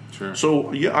on. Sure. So,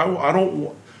 I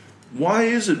don't. Why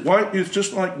is it? Why it's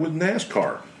just like with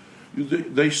NASCAR.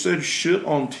 They said shit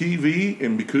on TV,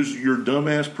 and because your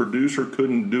dumbass producer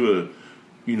couldn't do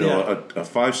a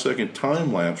 5-second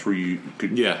time lapse where you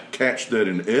could catch that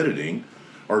in editing,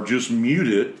 or just mute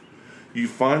it, you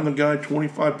find the guy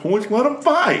 25 points, let him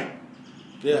fight.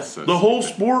 Yeah. The whole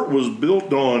sport was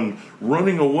built on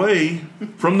running away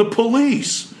from the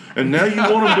police. And now you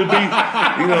want them to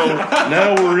be,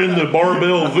 now we're in the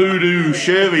Barbell Voodoo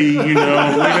Chevy, we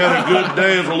had a good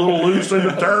day, it was a little loose in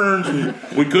the turns, and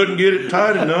we couldn't get it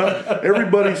tight enough.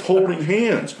 Everybody's holding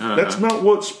hands. Uh-huh. That's not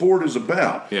what sport is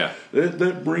about. Yeah.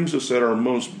 That brings us at our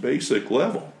most basic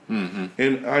level. Mm-hmm.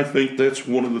 And I think that's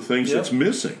one of the things that's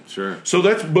missing. Sure. So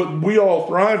but we all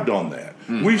thrived on that.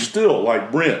 Mm-hmm. We still,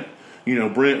 like Brent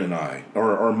and I,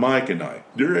 or Mike and I,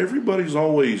 everybody's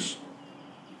always...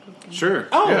 Sure.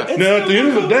 Oh, yeah. it's- Now, at the end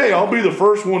of the day, I'll be the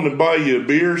first one to buy you a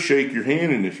beer, shake your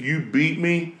hand, and if you beat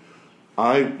me,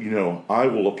 I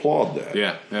will applaud that.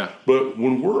 Yeah. Yeah. But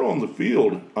when we're on the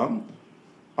field, I'm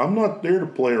not there to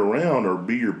play around or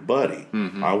be your buddy.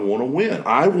 Mm-hmm. I want to win.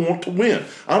 I want to win.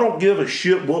 I don't give a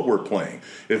shit what we're playing.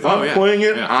 If I'm yeah. playing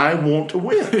it, Yeah. I want to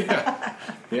win.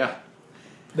 Yeah.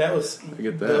 That was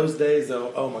get that. those days,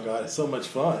 though. Oh my God, it's so much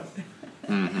fun.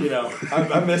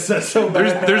 I miss that so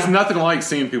bad. There's nothing like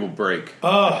seeing people break.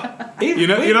 Even- You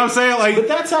know what I'm saying? Like, But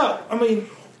that's how. I mean,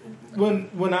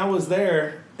 when I was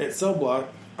there at Cell Block,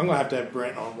 I'm gonna have to have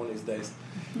Brent on one of these days.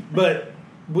 But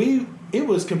it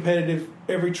was competitive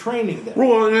every training day.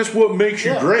 Well, and that's what makes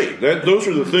you Yeah. great. Those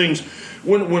are the things.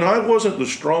 When I wasn't the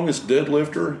strongest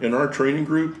deadlifter in our training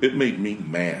group, it made me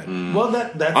mad. Well,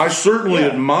 that's I certainly yeah.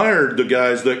 admired the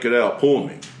guys that could outpull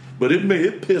me, but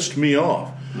it pissed me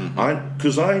off.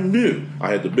 Because I knew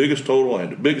I had the biggest total, I had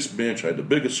the biggest bench, I had the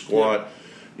biggest squat,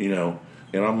 and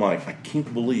I'm like, I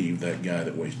can't believe that guy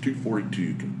that weighs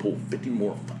 242 can pull 50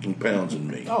 more fucking pounds than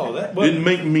me. Oh, that It'd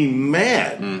make me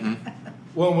mad.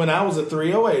 Well, when I was a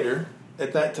 308er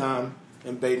at that time,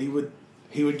 and Beatty would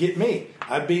get me.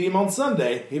 I'd beat him on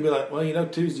Sunday. He'd be like, "Well,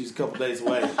 Tuesday's a couple days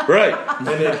away." Right. And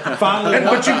then finally,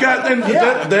 But you got and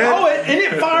yeah. that. Oh, and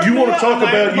it fired You me want to up. talk I'm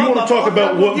like, about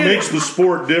 "Motherfucker, what get makes it." the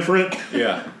sport different?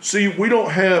 yeah. See, we don't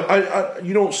have.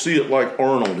 You don't see it like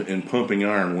Arnold in Pumping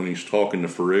Iron when he's talking to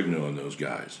Ferrigno and those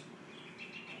guys.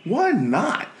 Why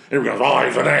not? Everybody goes, "Oh,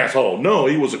 he's an asshole." No,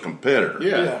 he was a competitor.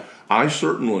 Yeah. Yeah. I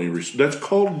certainly. That's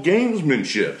called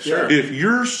gamesmanship. Sure. If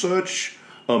you're such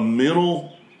a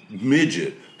mental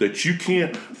midget that you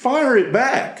can't fire it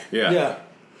back. Yeah. Yeah.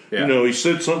 Yeah. He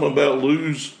said something about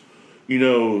Lou's,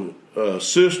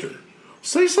 sister.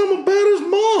 Say something about his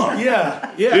mom.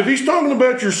 Yeah. Yeah. If he's talking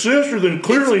about your sister, then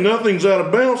clearly nothing's out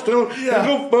of bounds. Tell him, Yeah.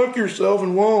 go fuck yourself,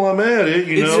 and while I'm at it,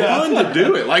 It's know. fun to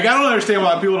do it. Like, I don't understand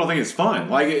why people don't think it's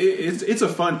fun. Like, it's a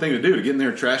fun thing to do, to get in there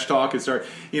and trash talk and start,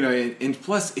 and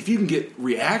plus, if you can get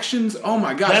reactions, oh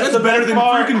my gosh, that's the better best than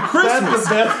part. freaking Christmas. That's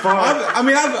the best part.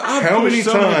 I've How pushed many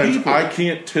so many times, people. I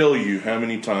can't tell you how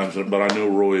many times, but I know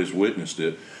Roy has witnessed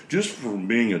it, just from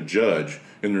being a judge,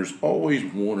 and there's always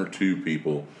one or two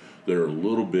people that are a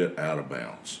little bit out of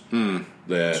bounds.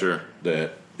 That Sure.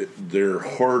 that their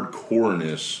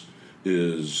hardcoreness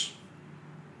is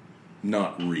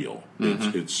not real.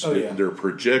 It's Oh, yeah. they're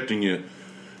projecting it,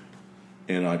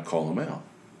 and I'd call them out.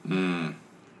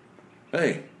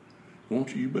 Hey,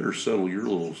 won't you better settle your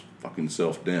little fucking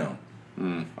self down?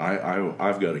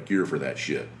 I've got a cure for that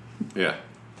shit. Yeah.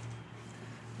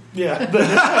 Yeah.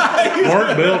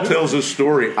 Mark Bell tells this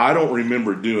story. I don't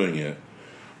remember doing it.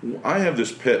 I have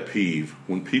this pet peeve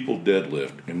when people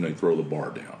deadlift and they throw the bar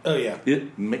down. Oh, yeah.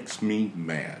 It makes me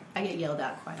mad. I get yelled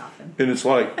at quite often. And it's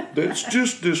like, it's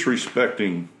just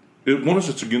disrespecting One is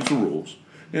it's against the rules,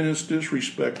 and it's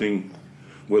disrespecting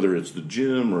whether it's the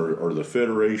gym or the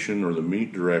federation or the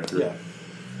meet director. Yeah.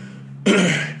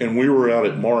 And we were out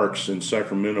at Mark's in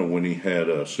Sacramento when he had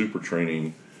a super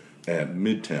training at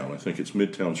Midtown. I think it's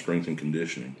Midtown Strength and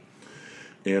Conditioning.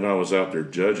 And I was out there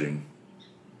judging,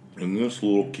 and this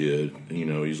little kid,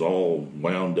 he's all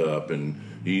wound up and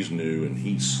he's new, and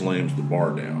he slams the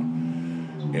bar down.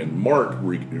 And Mark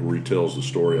retells the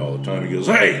story all the time. He goes,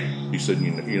 "Hey," he said,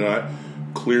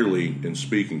 clearly in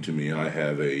speaking to me, I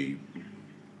have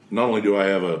not only do I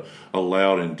have a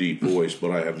loud and deep voice,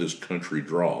 but I have this country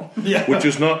drawl, which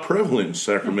is not prevalent in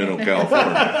Sacramento,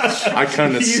 California. I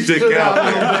kind of stick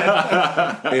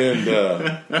out there.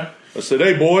 And I said,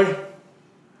 "Hey, boy,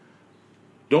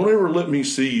 don't ever let me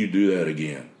see you do that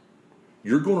again.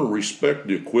 You're going to respect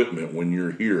the equipment when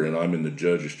you're here and I'm in the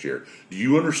judge's chair. Do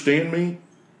you understand me?"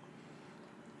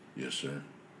 "Yes, sir."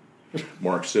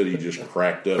 Mark said he just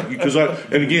cracked up.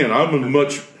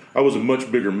 I was a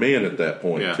much bigger man at that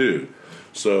point, too.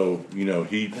 So,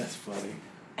 That's funny.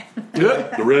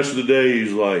 The rest of the day,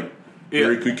 he's like,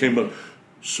 Eric came up,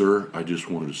 "Sir, I just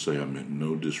wanted to say I meant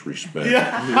no disrespect."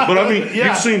 Yeah. But I mean,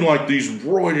 you've seen like these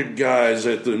roided guys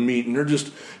at the meet, and they're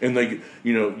just, and they,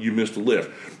 you missed a lift.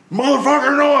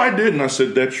 "Motherfucker, no, I didn't." I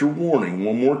said, "That's your warning.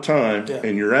 One more time,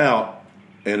 and you're out.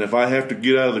 And if I have to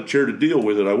get out of the chair to deal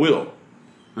with it, I will."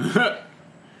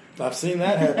 I've seen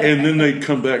that happen. And then they'd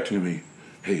come back to me,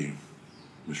 "Hey,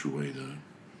 Mr. Wade,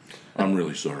 I'm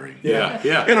really sorry." Yeah.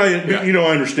 And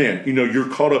I understand. You're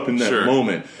caught up in that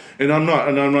moment, and I'm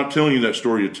not telling you that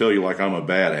story to tell you like I'm a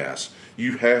badass.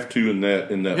 You have to in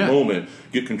that moment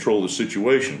get control of the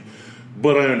situation.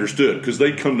 But I understood because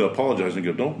they'd come to apologize and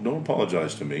go, "Don't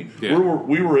apologize to me." Yeah.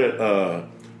 We were at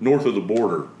north of the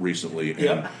border recently,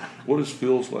 and what is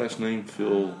Phil's last name?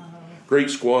 Phil, great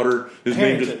squatter. His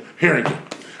name is Harrington.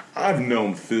 I've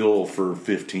known Phil for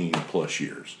 15 plus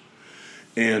years.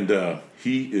 And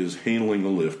he is handling a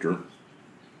lifter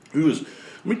who is,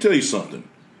 let me tell you something.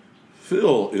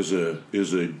 Phil is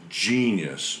a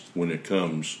genius when it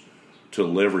comes to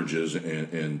leverages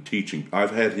and teaching.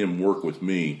 I've had him work with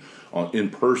me in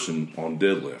person on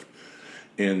deadlift.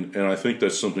 And I think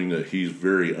that's something that he's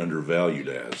very undervalued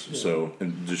as. Yeah. So,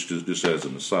 and just as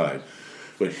an aside.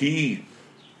 But he,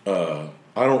 I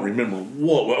don't remember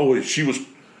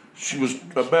she was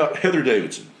about Heather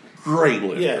Davidson. Great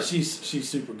lifter. Yeah, she's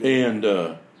super good.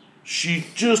 And she's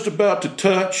just about to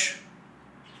touch.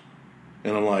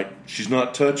 And I'm like, "She's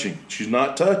not touching. She's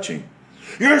not touching."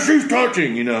 "Yeah, she's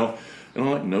touching, And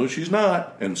I'm like, "No, she's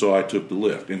not." And so I took the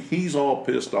lift. And he's all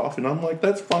pissed off. And I'm like,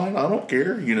 "That's fine. I don't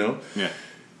care, Yeah.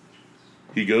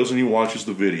 He goes and he watches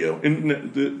the video.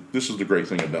 And this is the great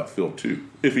thing about Phil, too.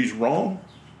 If he's wrong,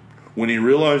 when he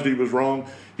realized he was wrong,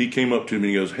 he came up to me and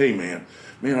he goes, "Hey, man,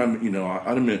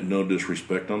 I meant no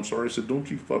disrespect. I'm sorry." I said, "Don't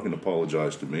you fucking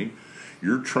apologize to me.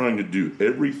 You're trying to do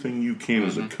everything you can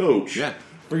as a coach. Yeah.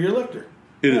 For your lifter.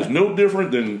 It is no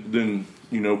different than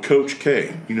Coach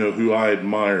K, who I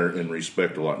admire and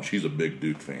respect a lot, and she's a big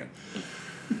Duke fan.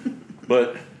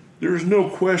 But there's no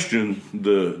question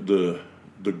the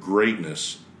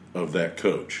greatness of that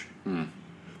coach.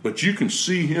 But you can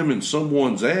see him in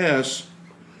someone's ass,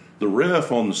 the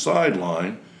ref on the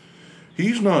sideline.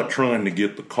 He's not trying to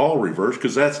get the call reversed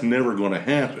because that's never going to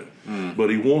happen. But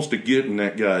he wants to get in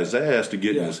that guy's ass to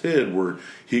get in his head where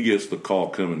he gets the call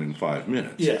coming in 5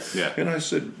 minutes. Yes. Yeah. And I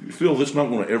said, "Phil, that's not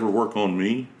going to ever work on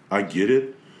me. I get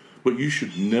it. But you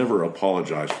should never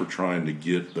apologize for trying to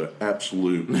get the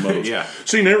absolute most."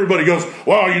 Seeing everybody goes,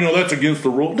 "Wow, that's against the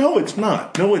rule." No, it's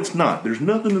not. There's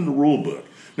nothing in the rule book.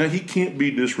 Now, he can't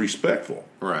be disrespectful.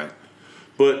 Right.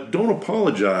 But don't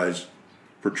apologize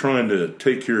for trying to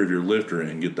take care of your lifter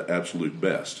and get the absolute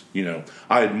best.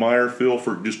 I admire Phil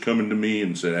for just coming to me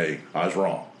and saying, "Hey, I was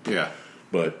wrong." Yeah.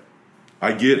 But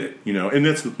I get it, and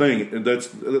that's the thing. And that's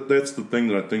the thing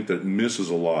that I think that misses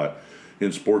a lot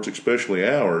in sports, especially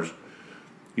ours.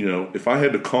 If I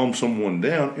had to calm someone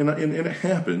down, and it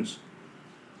happens,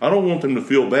 I don't want them to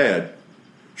feel bad.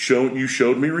 You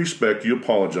showed me respect. You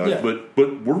apologized, but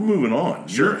we're moving on.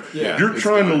 Sure. You're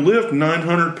trying to lift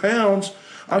 900 pounds.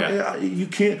 You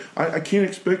can't. I can't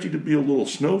expect you to be a little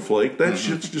snowflake. That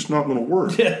shit's just not going to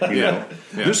work.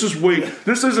 This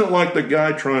isn't like the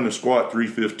guy trying to squat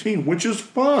 315, which is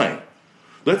fine.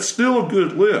 That's still a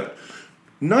good lift.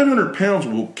 900 pounds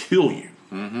will kill you.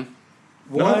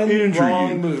 Not injure wrong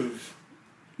you. Move.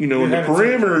 In the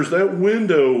parameters, that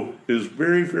window is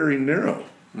very, very narrow.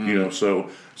 So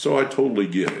I totally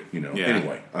get it.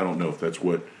 Anyway, I don't know if that's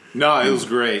what. No, it was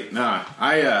great. No,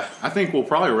 I think we'll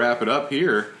probably wrap it up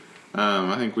here.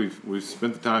 I think we've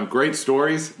spent the time. Great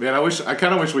stories, man. I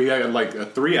kind of wish we had like a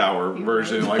 3-hour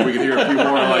version, like we could hear a few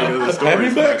more like of the stories. Have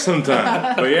me back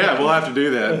sometime. But yeah, we'll have to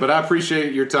do that. But I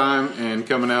appreciate your time and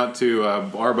coming out to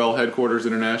Barbell Headquarters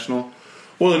International.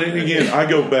 Well, and again, I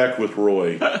go back with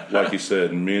Roy, like you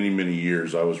said, many, many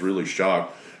years. I was really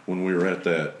shocked when we were at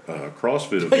that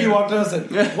CrossFit event. You walked up and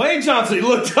said, Wayne Johnson, you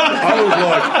looked up. I was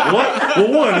like, what?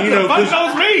 Well, one, That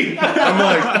was me. I'm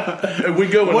like, we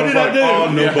go and What I'm did I like, do? oh,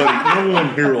 no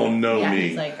one here will know Yeah, me.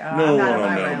 he's like, oh, No I'm one not will in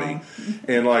my know realm. me.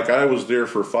 And like, I was there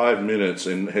for 5 minutes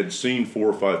and had seen 4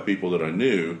 or 5 people that I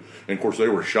knew. And of course, they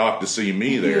were shocked to see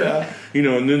me there. Yeah.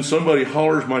 And then somebody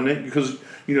hollers my name because,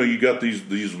 you got these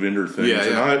vendor things. Yeah,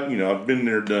 yeah. And I've been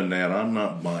there, done that. I'm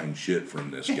not buying shit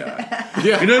from this guy.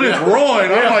 Yeah, And then it's Roy,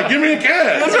 and I'm like, give me a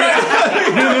cash. That's right.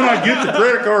 And then I get the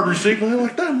credit card receipt, and they're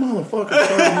like, that motherfucker.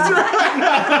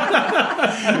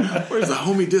 Where's the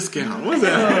homie discount? What's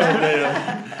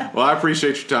that? Well, I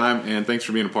appreciate your time and thanks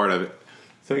for being a part of it.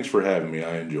 Thanks for having me.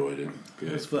 I enjoyed it. It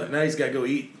was fun. Now he's got to go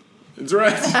eat. That's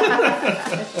right.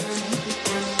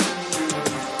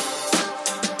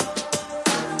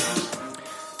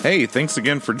 Hey, thanks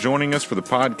again for joining us for the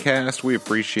podcast. We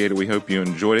appreciate it. We hope you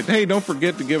enjoyed it. Hey, don't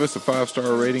forget to give us a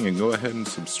 5-star rating and go ahead and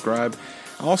subscribe.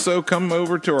 Also, come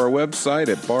over to our website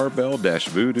at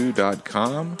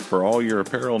barbell-voodoo.com for all your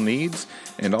apparel needs.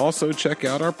 And also check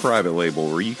out our private label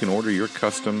where you can order your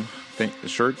custom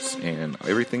shirts and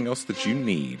everything else that you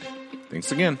need.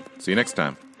 Thanks again. See you next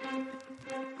time.